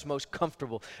make us most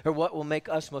comfortable, or what will make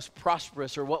us most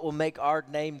prosperous, or what will make our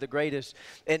name the greatest.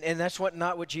 And that's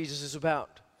not what Jesus is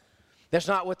about. That's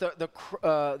not what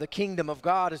the kingdom of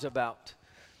God is about.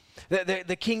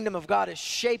 The kingdom of God is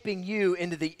shaping you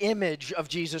into the image of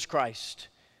Jesus Christ.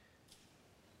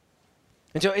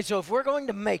 And so if we're going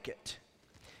to make it,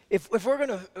 if we're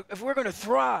going to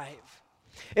thrive,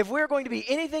 if we're going to be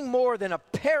anything more than a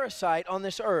parasite on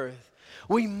this earth,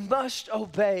 we must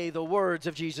obey the words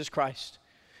of Jesus Christ.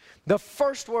 The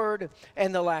first word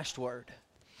and the last word.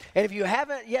 And if you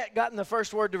haven't yet gotten the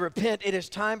first word to repent, it is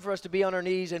time for us to be on our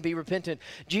knees and be repentant.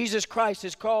 Jesus Christ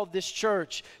has called this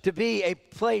church to be a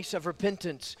place of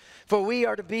repentance, for we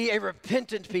are to be a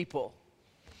repentant people.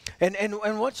 And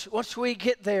once we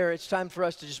get there, it's time for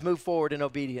us to just move forward in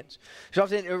obedience. So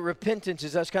often repentance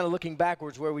is us kind of looking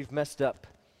backwards where we've messed up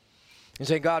and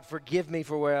saying, God, forgive me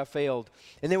for where I failed.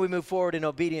 And then we move forward in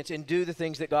obedience and do the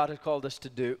things that God has called us to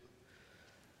do,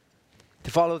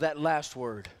 to follow that last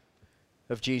word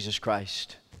of Jesus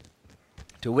Christ,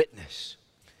 to witness,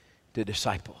 to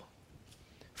disciple.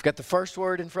 We've got the first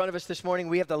word in front of us this morning.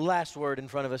 We have the last word in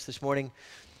front of us this morning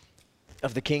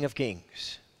of the King of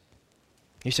Kings.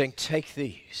 He's saying, take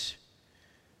these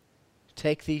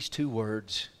 2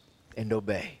 words and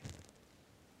obey.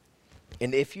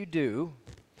 And if you do,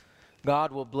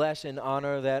 God will bless and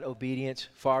honor that obedience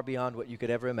far beyond what you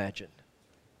could ever imagine.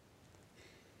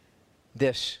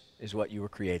 This is what you were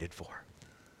created for.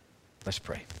 Let's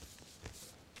pray.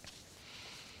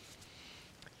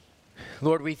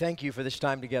 Lord, we thank you for this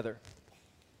time together.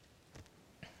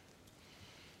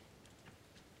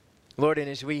 Lord, and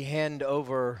as we hand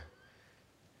over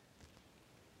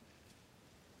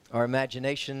our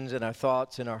imaginations and our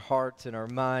thoughts and our hearts and our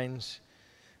minds,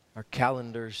 our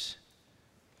calendars,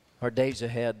 our days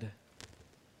ahead,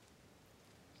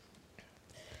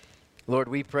 Lord,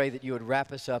 we pray that you would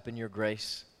wrap us up in your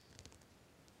grace.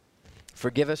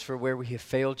 Forgive us for where we have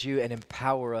failed you and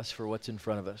empower us for what's in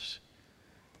front of us.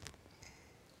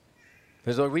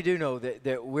 Because, Lord, we do know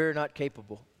that we're not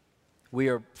capable. We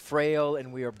are frail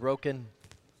and we are broken.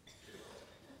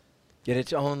 Yet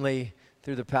it's only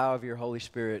through the power of your Holy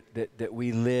Spirit that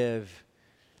we live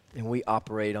and we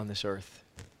operate on this earth.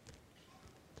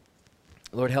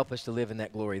 Lord, help us to live in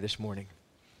that glory this morning.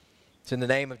 It's in the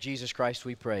name of Jesus Christ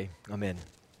we pray. Amen.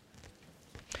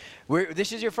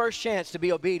 This is your first chance to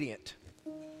be obedient.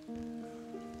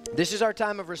 This is our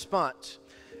time of response.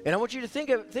 And I want you to think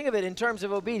of it in terms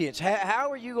of obedience. How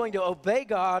are you going to obey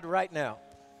God right now?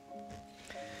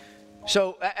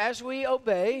 So as we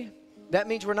obey, that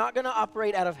means we're not going to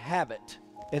operate out of habit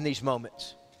in these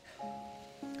moments.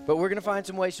 But we're going to find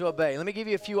some ways to obey. Let me give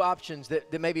you a few options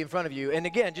that may be in front of you. And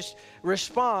again, just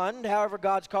respond however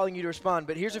God's calling you to respond.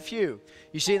 But here's a few.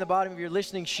 You see in the bottom of your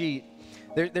listening sheet,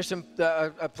 there's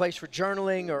a place for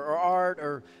journaling or art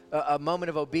or a moment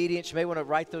of obedience. You may want to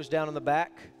write those down on the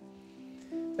back.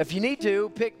 If you need to,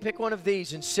 pick one of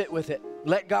these and sit with it.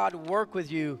 Let God work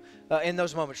with you in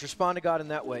those moments. Respond to God in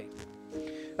that way.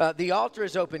 The altar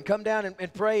is open. Come down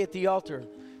and pray at the altar.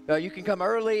 You can come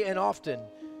early and often.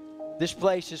 This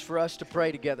place is for us to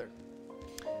pray together.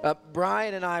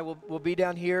 Brian and I will be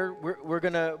down here. We're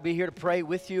going to be here to pray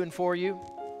with you and for you.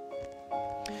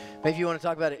 Maybe you want to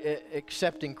talk about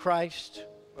accepting Christ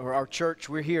or our church.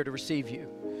 We're here to receive you.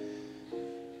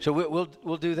 So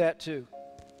we'll do that too.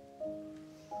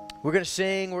 We're going to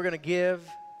sing, we're going to give,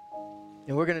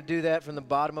 and we're going to do that from the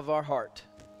bottom of our heart.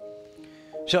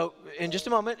 So in just a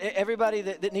moment, everybody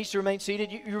that needs to remain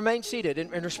seated, you remain seated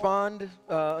and respond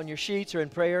on your sheets or in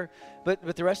prayer.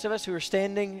 But the rest of us who are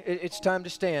standing, it's time to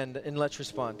stand and let's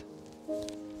respond.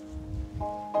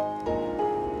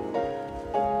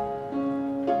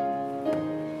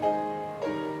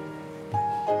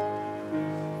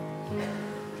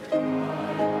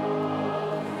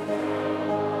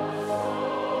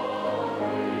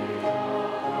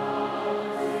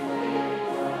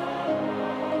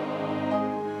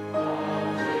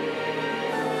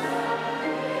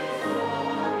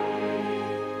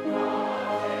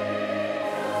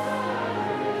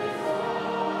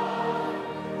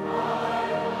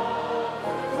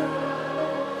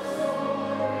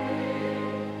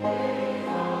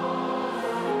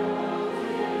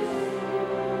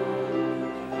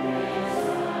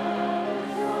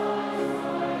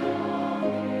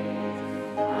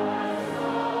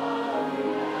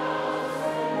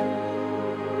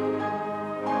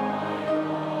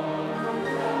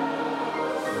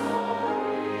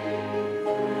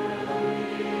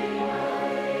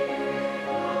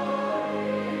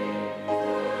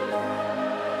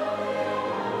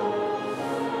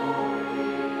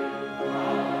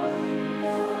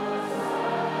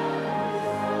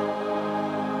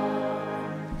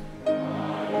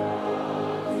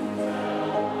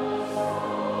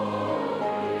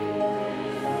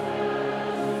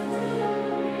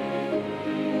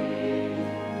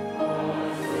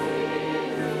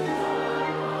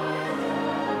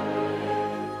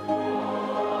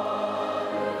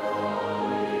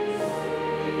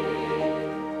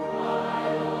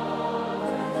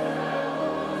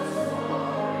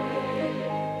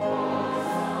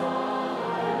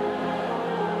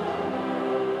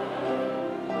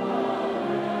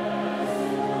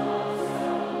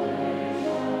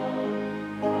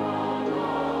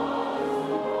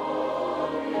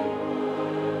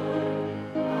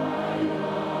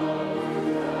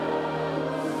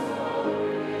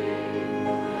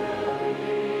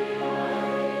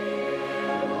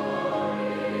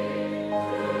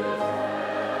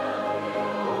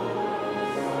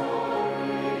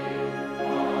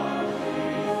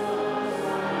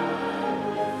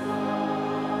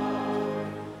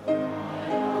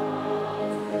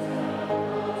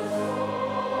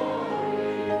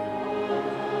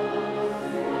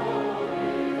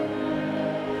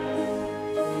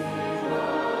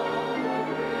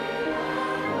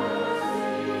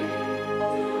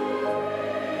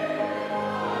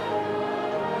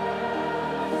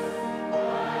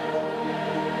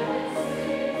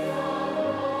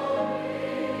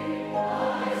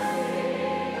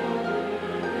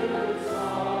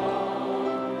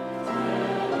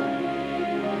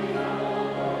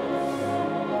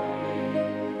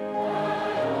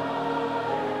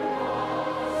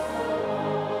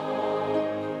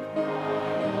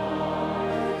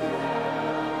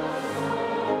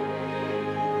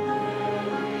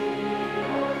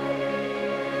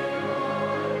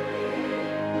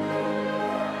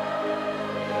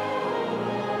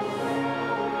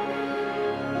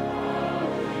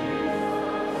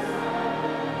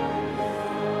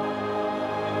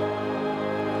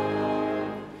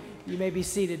 may be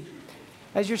seated.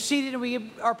 As you're seated and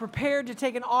we are prepared to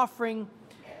take an offering,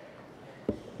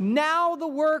 now the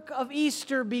work of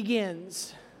Easter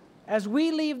begins. As we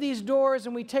leave these doors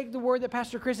and we take the word that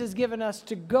Pastor Chris has given us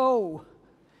to go,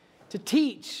 to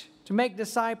teach, to make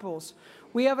disciples,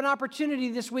 we have an opportunity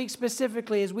this week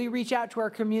specifically as we reach out to our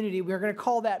community. We're going to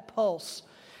call that Pulse.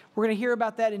 We're going to hear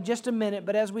about that in just a minute,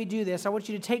 but as we do this, I want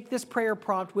you to take this prayer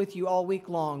prompt with you all week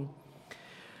long.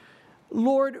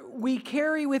 Lord, we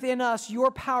carry within us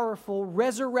your powerful,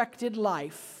 resurrected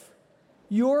life.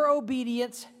 Your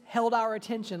obedience held our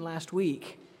attention last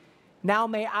week. Now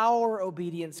may our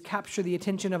obedience capture the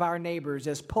attention of our neighbors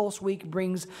as Pulse Week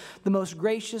brings the most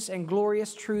gracious and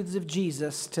glorious truths of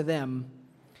Jesus to them.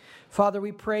 Father,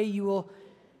 we pray you will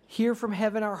hear from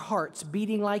heaven our hearts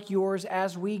beating like yours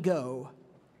as we go,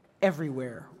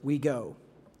 everywhere we go.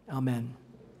 Amen.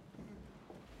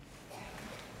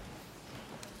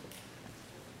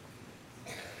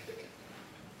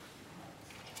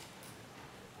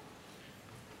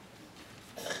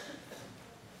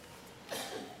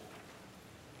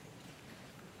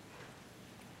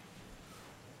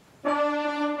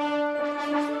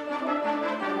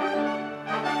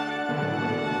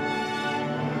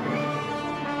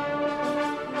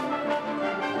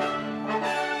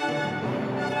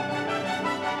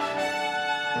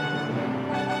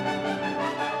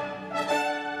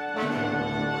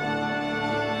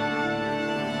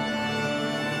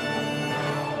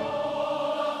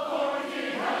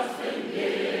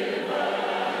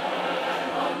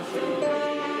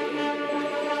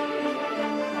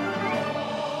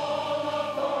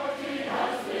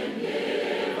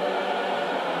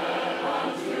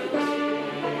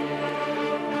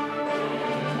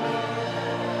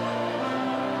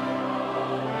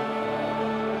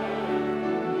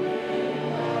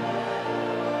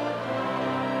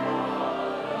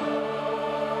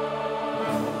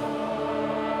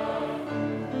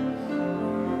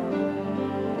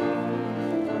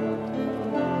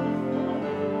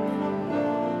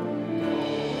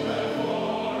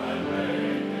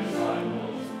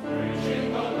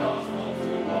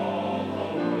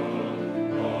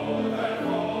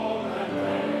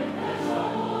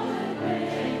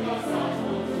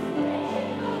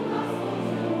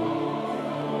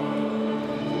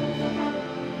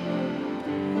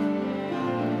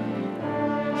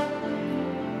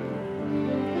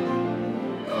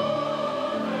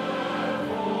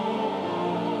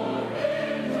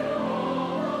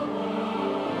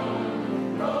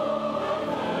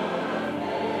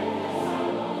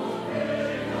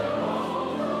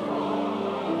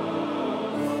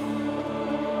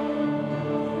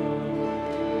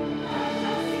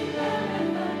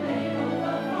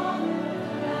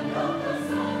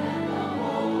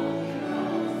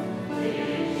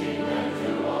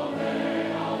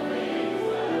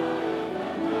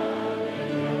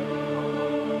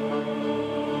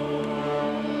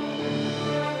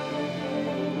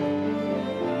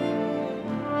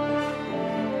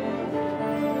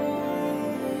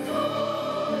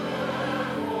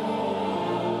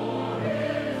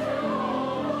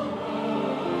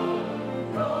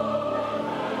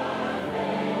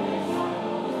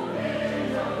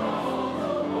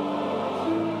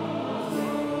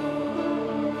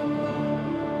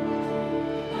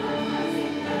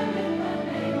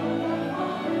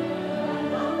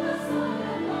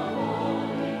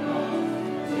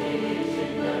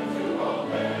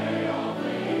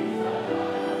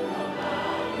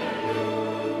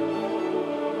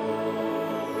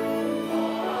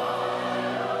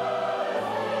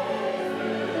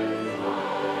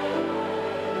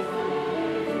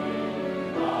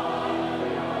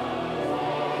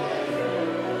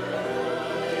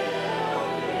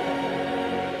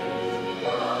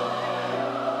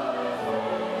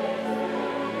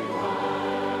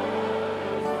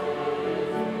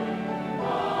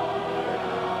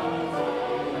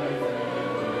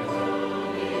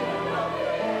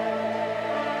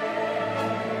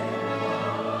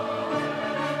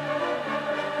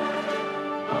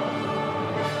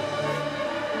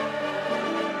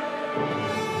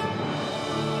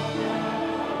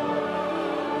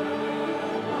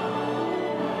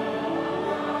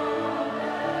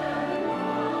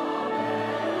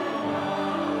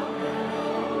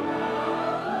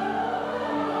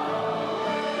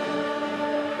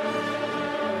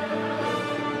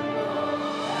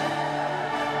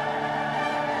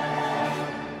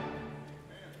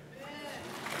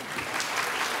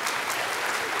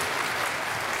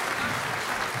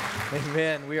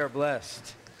 Amen. We are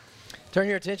blessed. Turn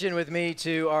your attention with me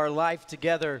to our Life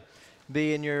Together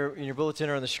be in your bulletin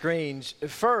or on the screens.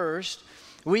 First,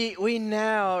 we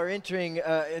now are entering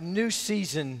a new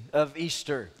season of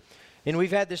Easter. And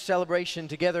we've had this celebration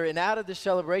together, and out of this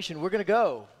celebration, we're going to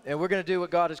go, and we're going to do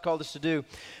what God has called us to do.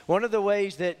 One of the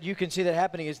ways that you can see that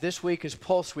happening is this week is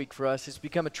Pulse Week for us. It's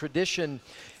become a tradition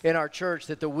in our church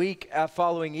that the week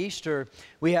following Easter,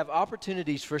 we have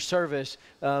opportunities for service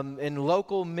and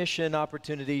local mission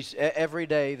opportunities every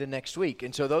day the next week.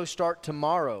 And so those start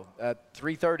tomorrow at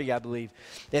 3:30, I believe.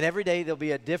 And every day there'll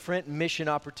be a different mission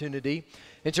opportunity.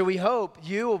 And so we hope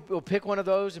you will pick one of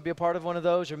those and be a part of one of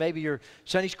those, or maybe your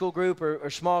Sunday school group or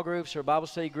small groups or Bible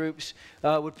study groups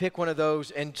would pick one of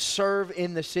those and serve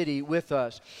in the city with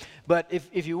us. But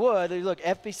if you would, look,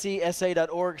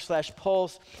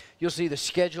 fbcsa.org/pulse. You'll see the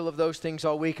schedule of those things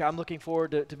all week. I'm looking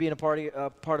forward to being a part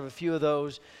of a few of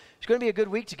those. It's going to be a good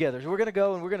week together. So we're going to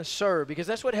go and we're going to serve, because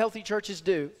that's what healthy churches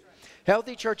do.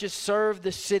 Healthy churches serve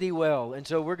the city well. And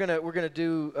so we're going to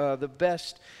do the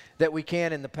best that we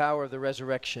can in the power of the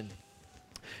resurrection.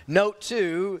 Note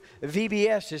too,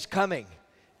 VBS is coming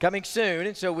soon,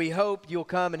 and so we hope you'll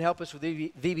come and help us with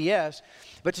VBS.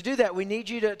 But to do that, we need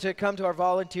you to come to our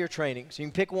volunteer training. So you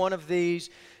can pick one of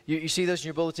these. You see those in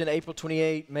your bulletin, April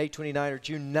 28, May 29, or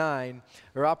June 9,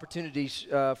 are opportunities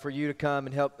for you to come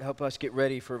and help us get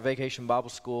ready for Vacation Bible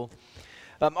School.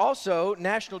 Also,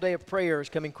 National Day of Prayer is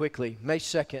coming quickly, May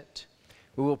 2nd.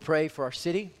 We will pray for our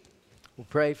city. We'll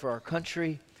pray for our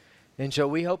country. And so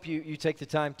we hope you take the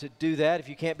time to do that. If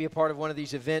you can't be a part of one of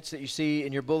these events that you see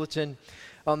in your bulletin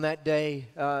on that day,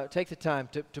 take the time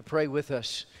to pray with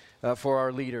us for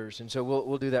our leaders. And so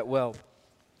we'll do that well.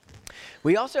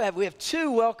 We have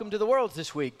two Welcome to the Worlds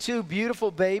this week, two beautiful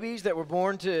babies that were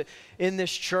born in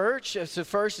this church. So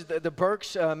first, the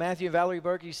Burks, Matthew and Valerie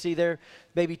Burke, you see there,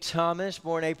 baby Thomas,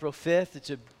 born April 5th. It's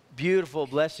a beautiful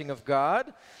blessing of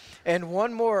God. And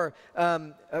one more,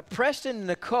 Preston and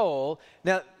Nicole.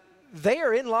 Now, they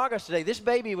are in Lagos today. This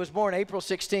baby was born April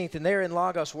 16th, and they're in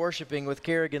Lagos worshiping with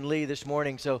Kerrigan Lee this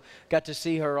morning. So got to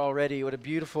see her already. What a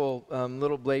beautiful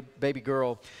little baby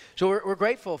girl. So we're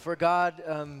grateful for God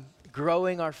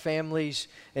growing our families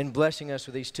and blessing us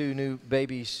with these two new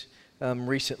babies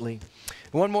recently.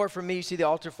 One more from me. You see the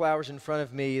altar flowers in front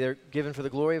of me. They're given for the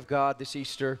glory of God this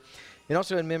Easter, and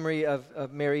also in memory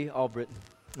of Mary Albritton.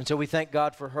 And so we thank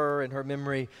God for her and her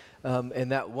memory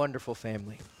and that wonderful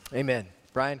family. Amen.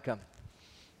 Brian, come.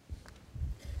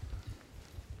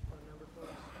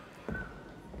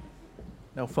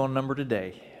 No phone number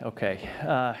today. Okay.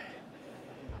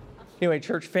 Anyway,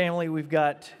 church family, we've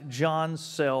got John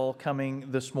Sell coming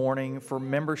this morning for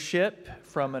membership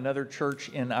from another church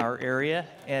in our area,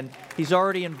 and he's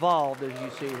already involved, as you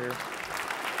see here.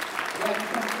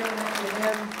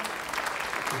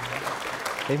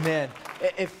 Amen.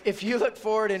 If you look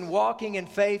forward in walking in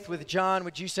faith with John,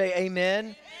 would you say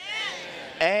amen?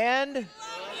 And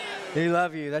we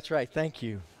love you. That's right. Thank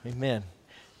you. Amen.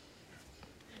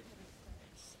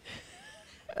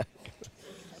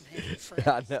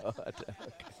 I know. Okay.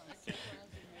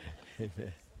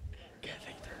 Amen.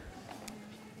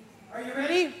 Are you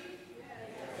ready?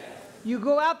 You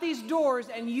go out these doors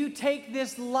and you take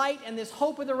this light and this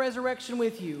hope of the resurrection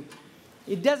with you.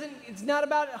 It's not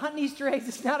about hunting Easter eggs.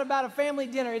 It's not about a family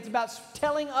dinner. It's about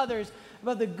telling others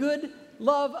about the good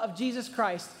love of Jesus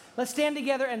Christ. Let's stand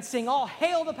together and sing, "All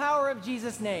hail the power of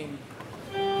Jesus' name."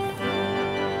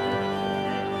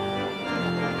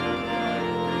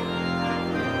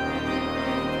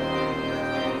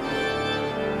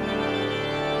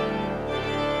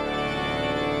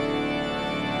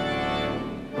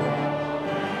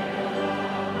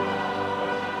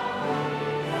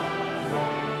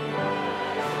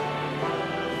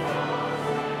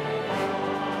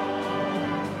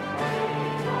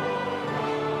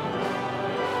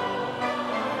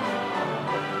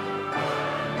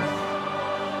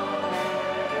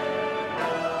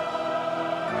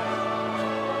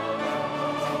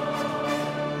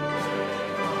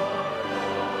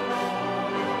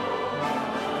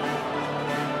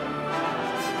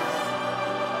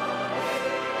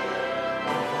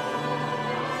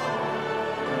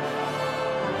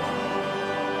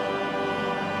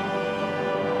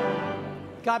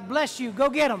 God bless you. Go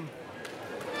get them.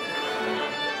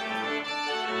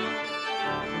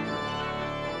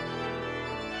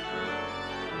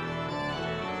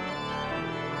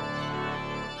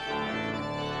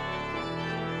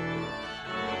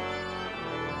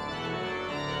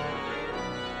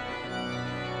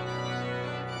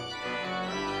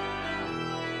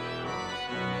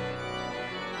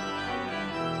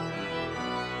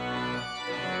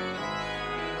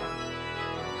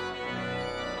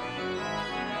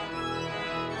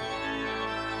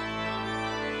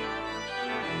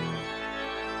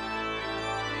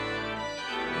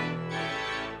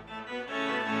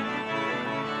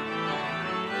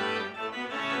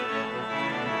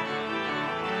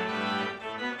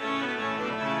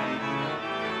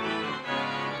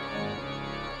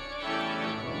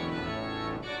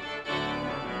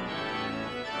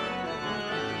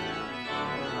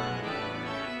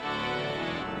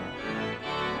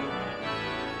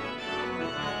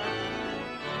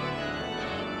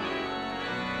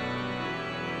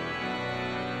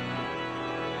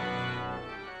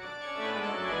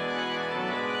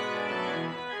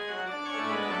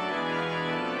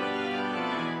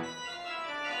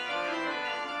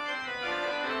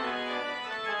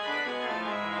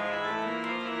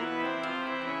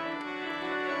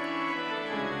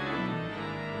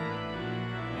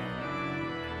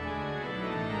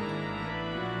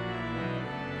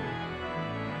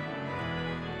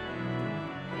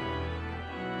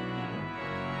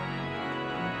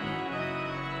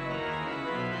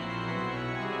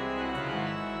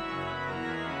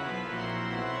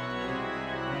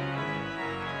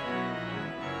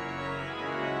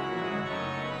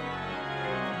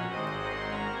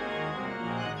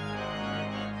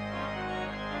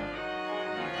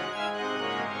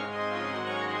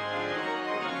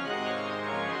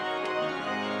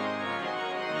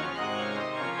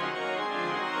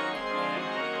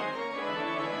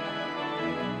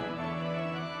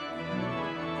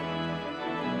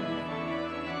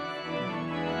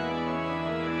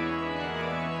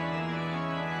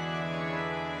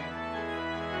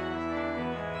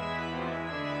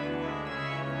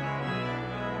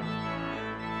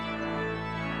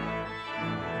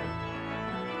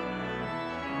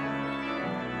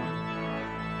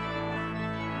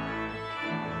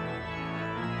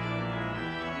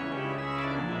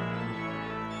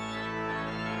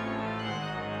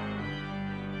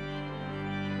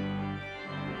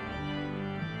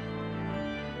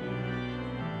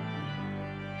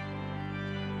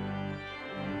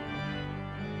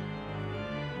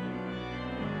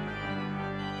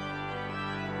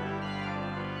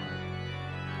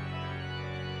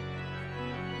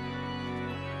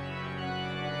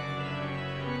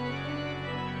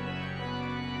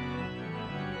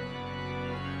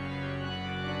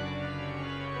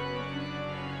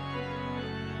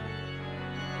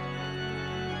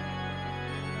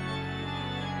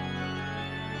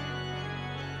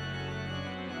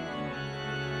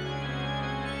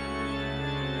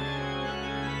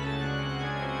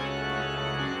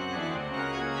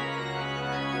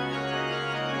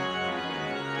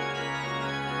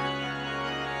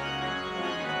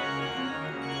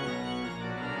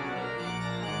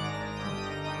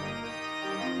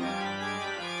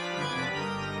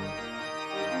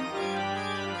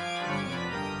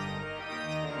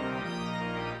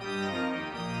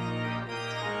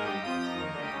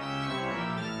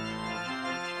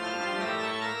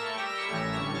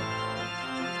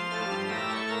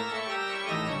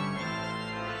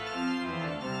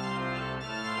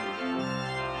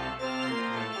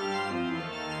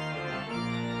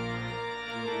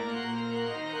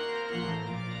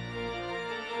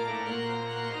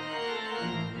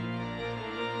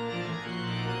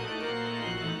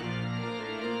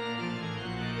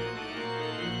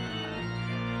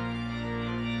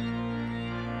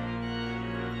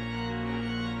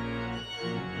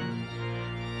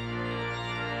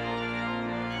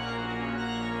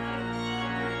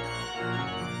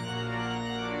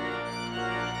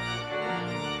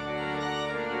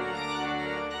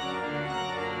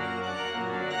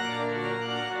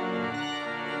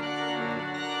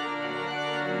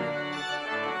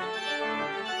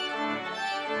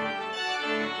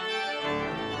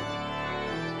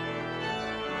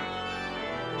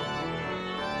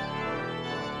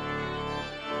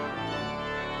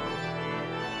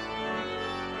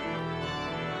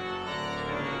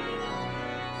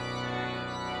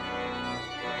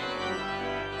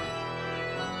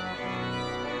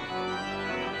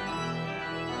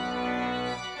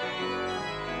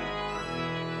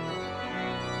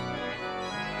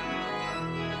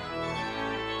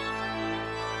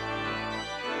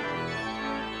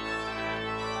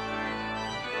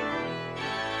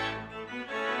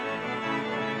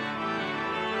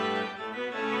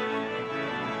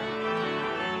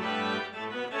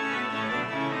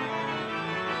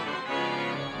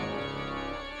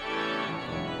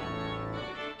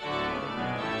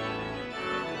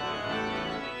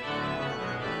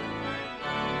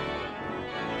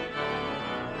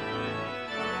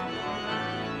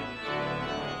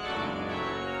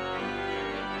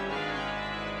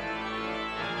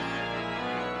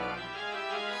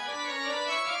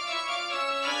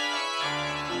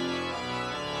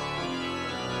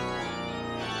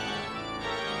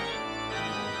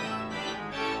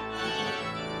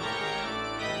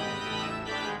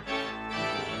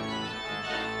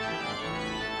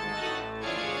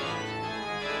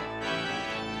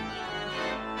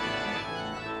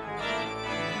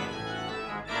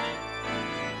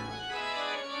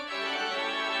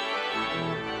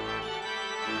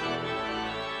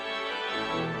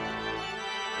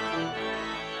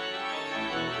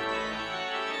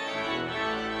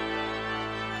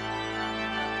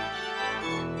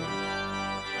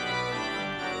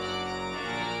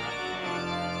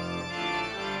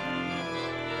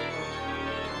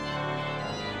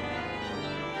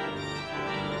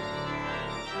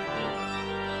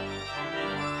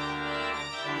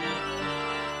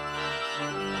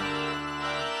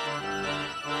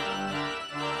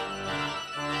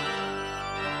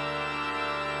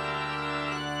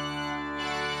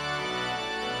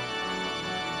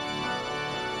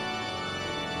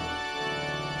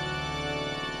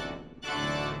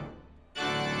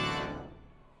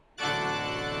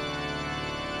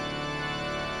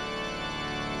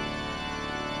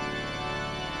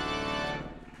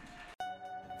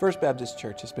 First Baptist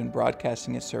Church has been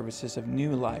broadcasting its services of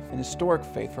new life and historic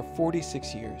faith for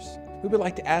 46 years. We would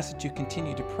like to ask that you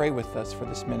continue to pray with us for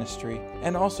this ministry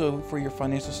and also for your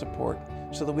financial support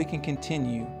so that we can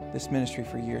continue this ministry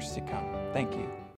for years to come. Thank you.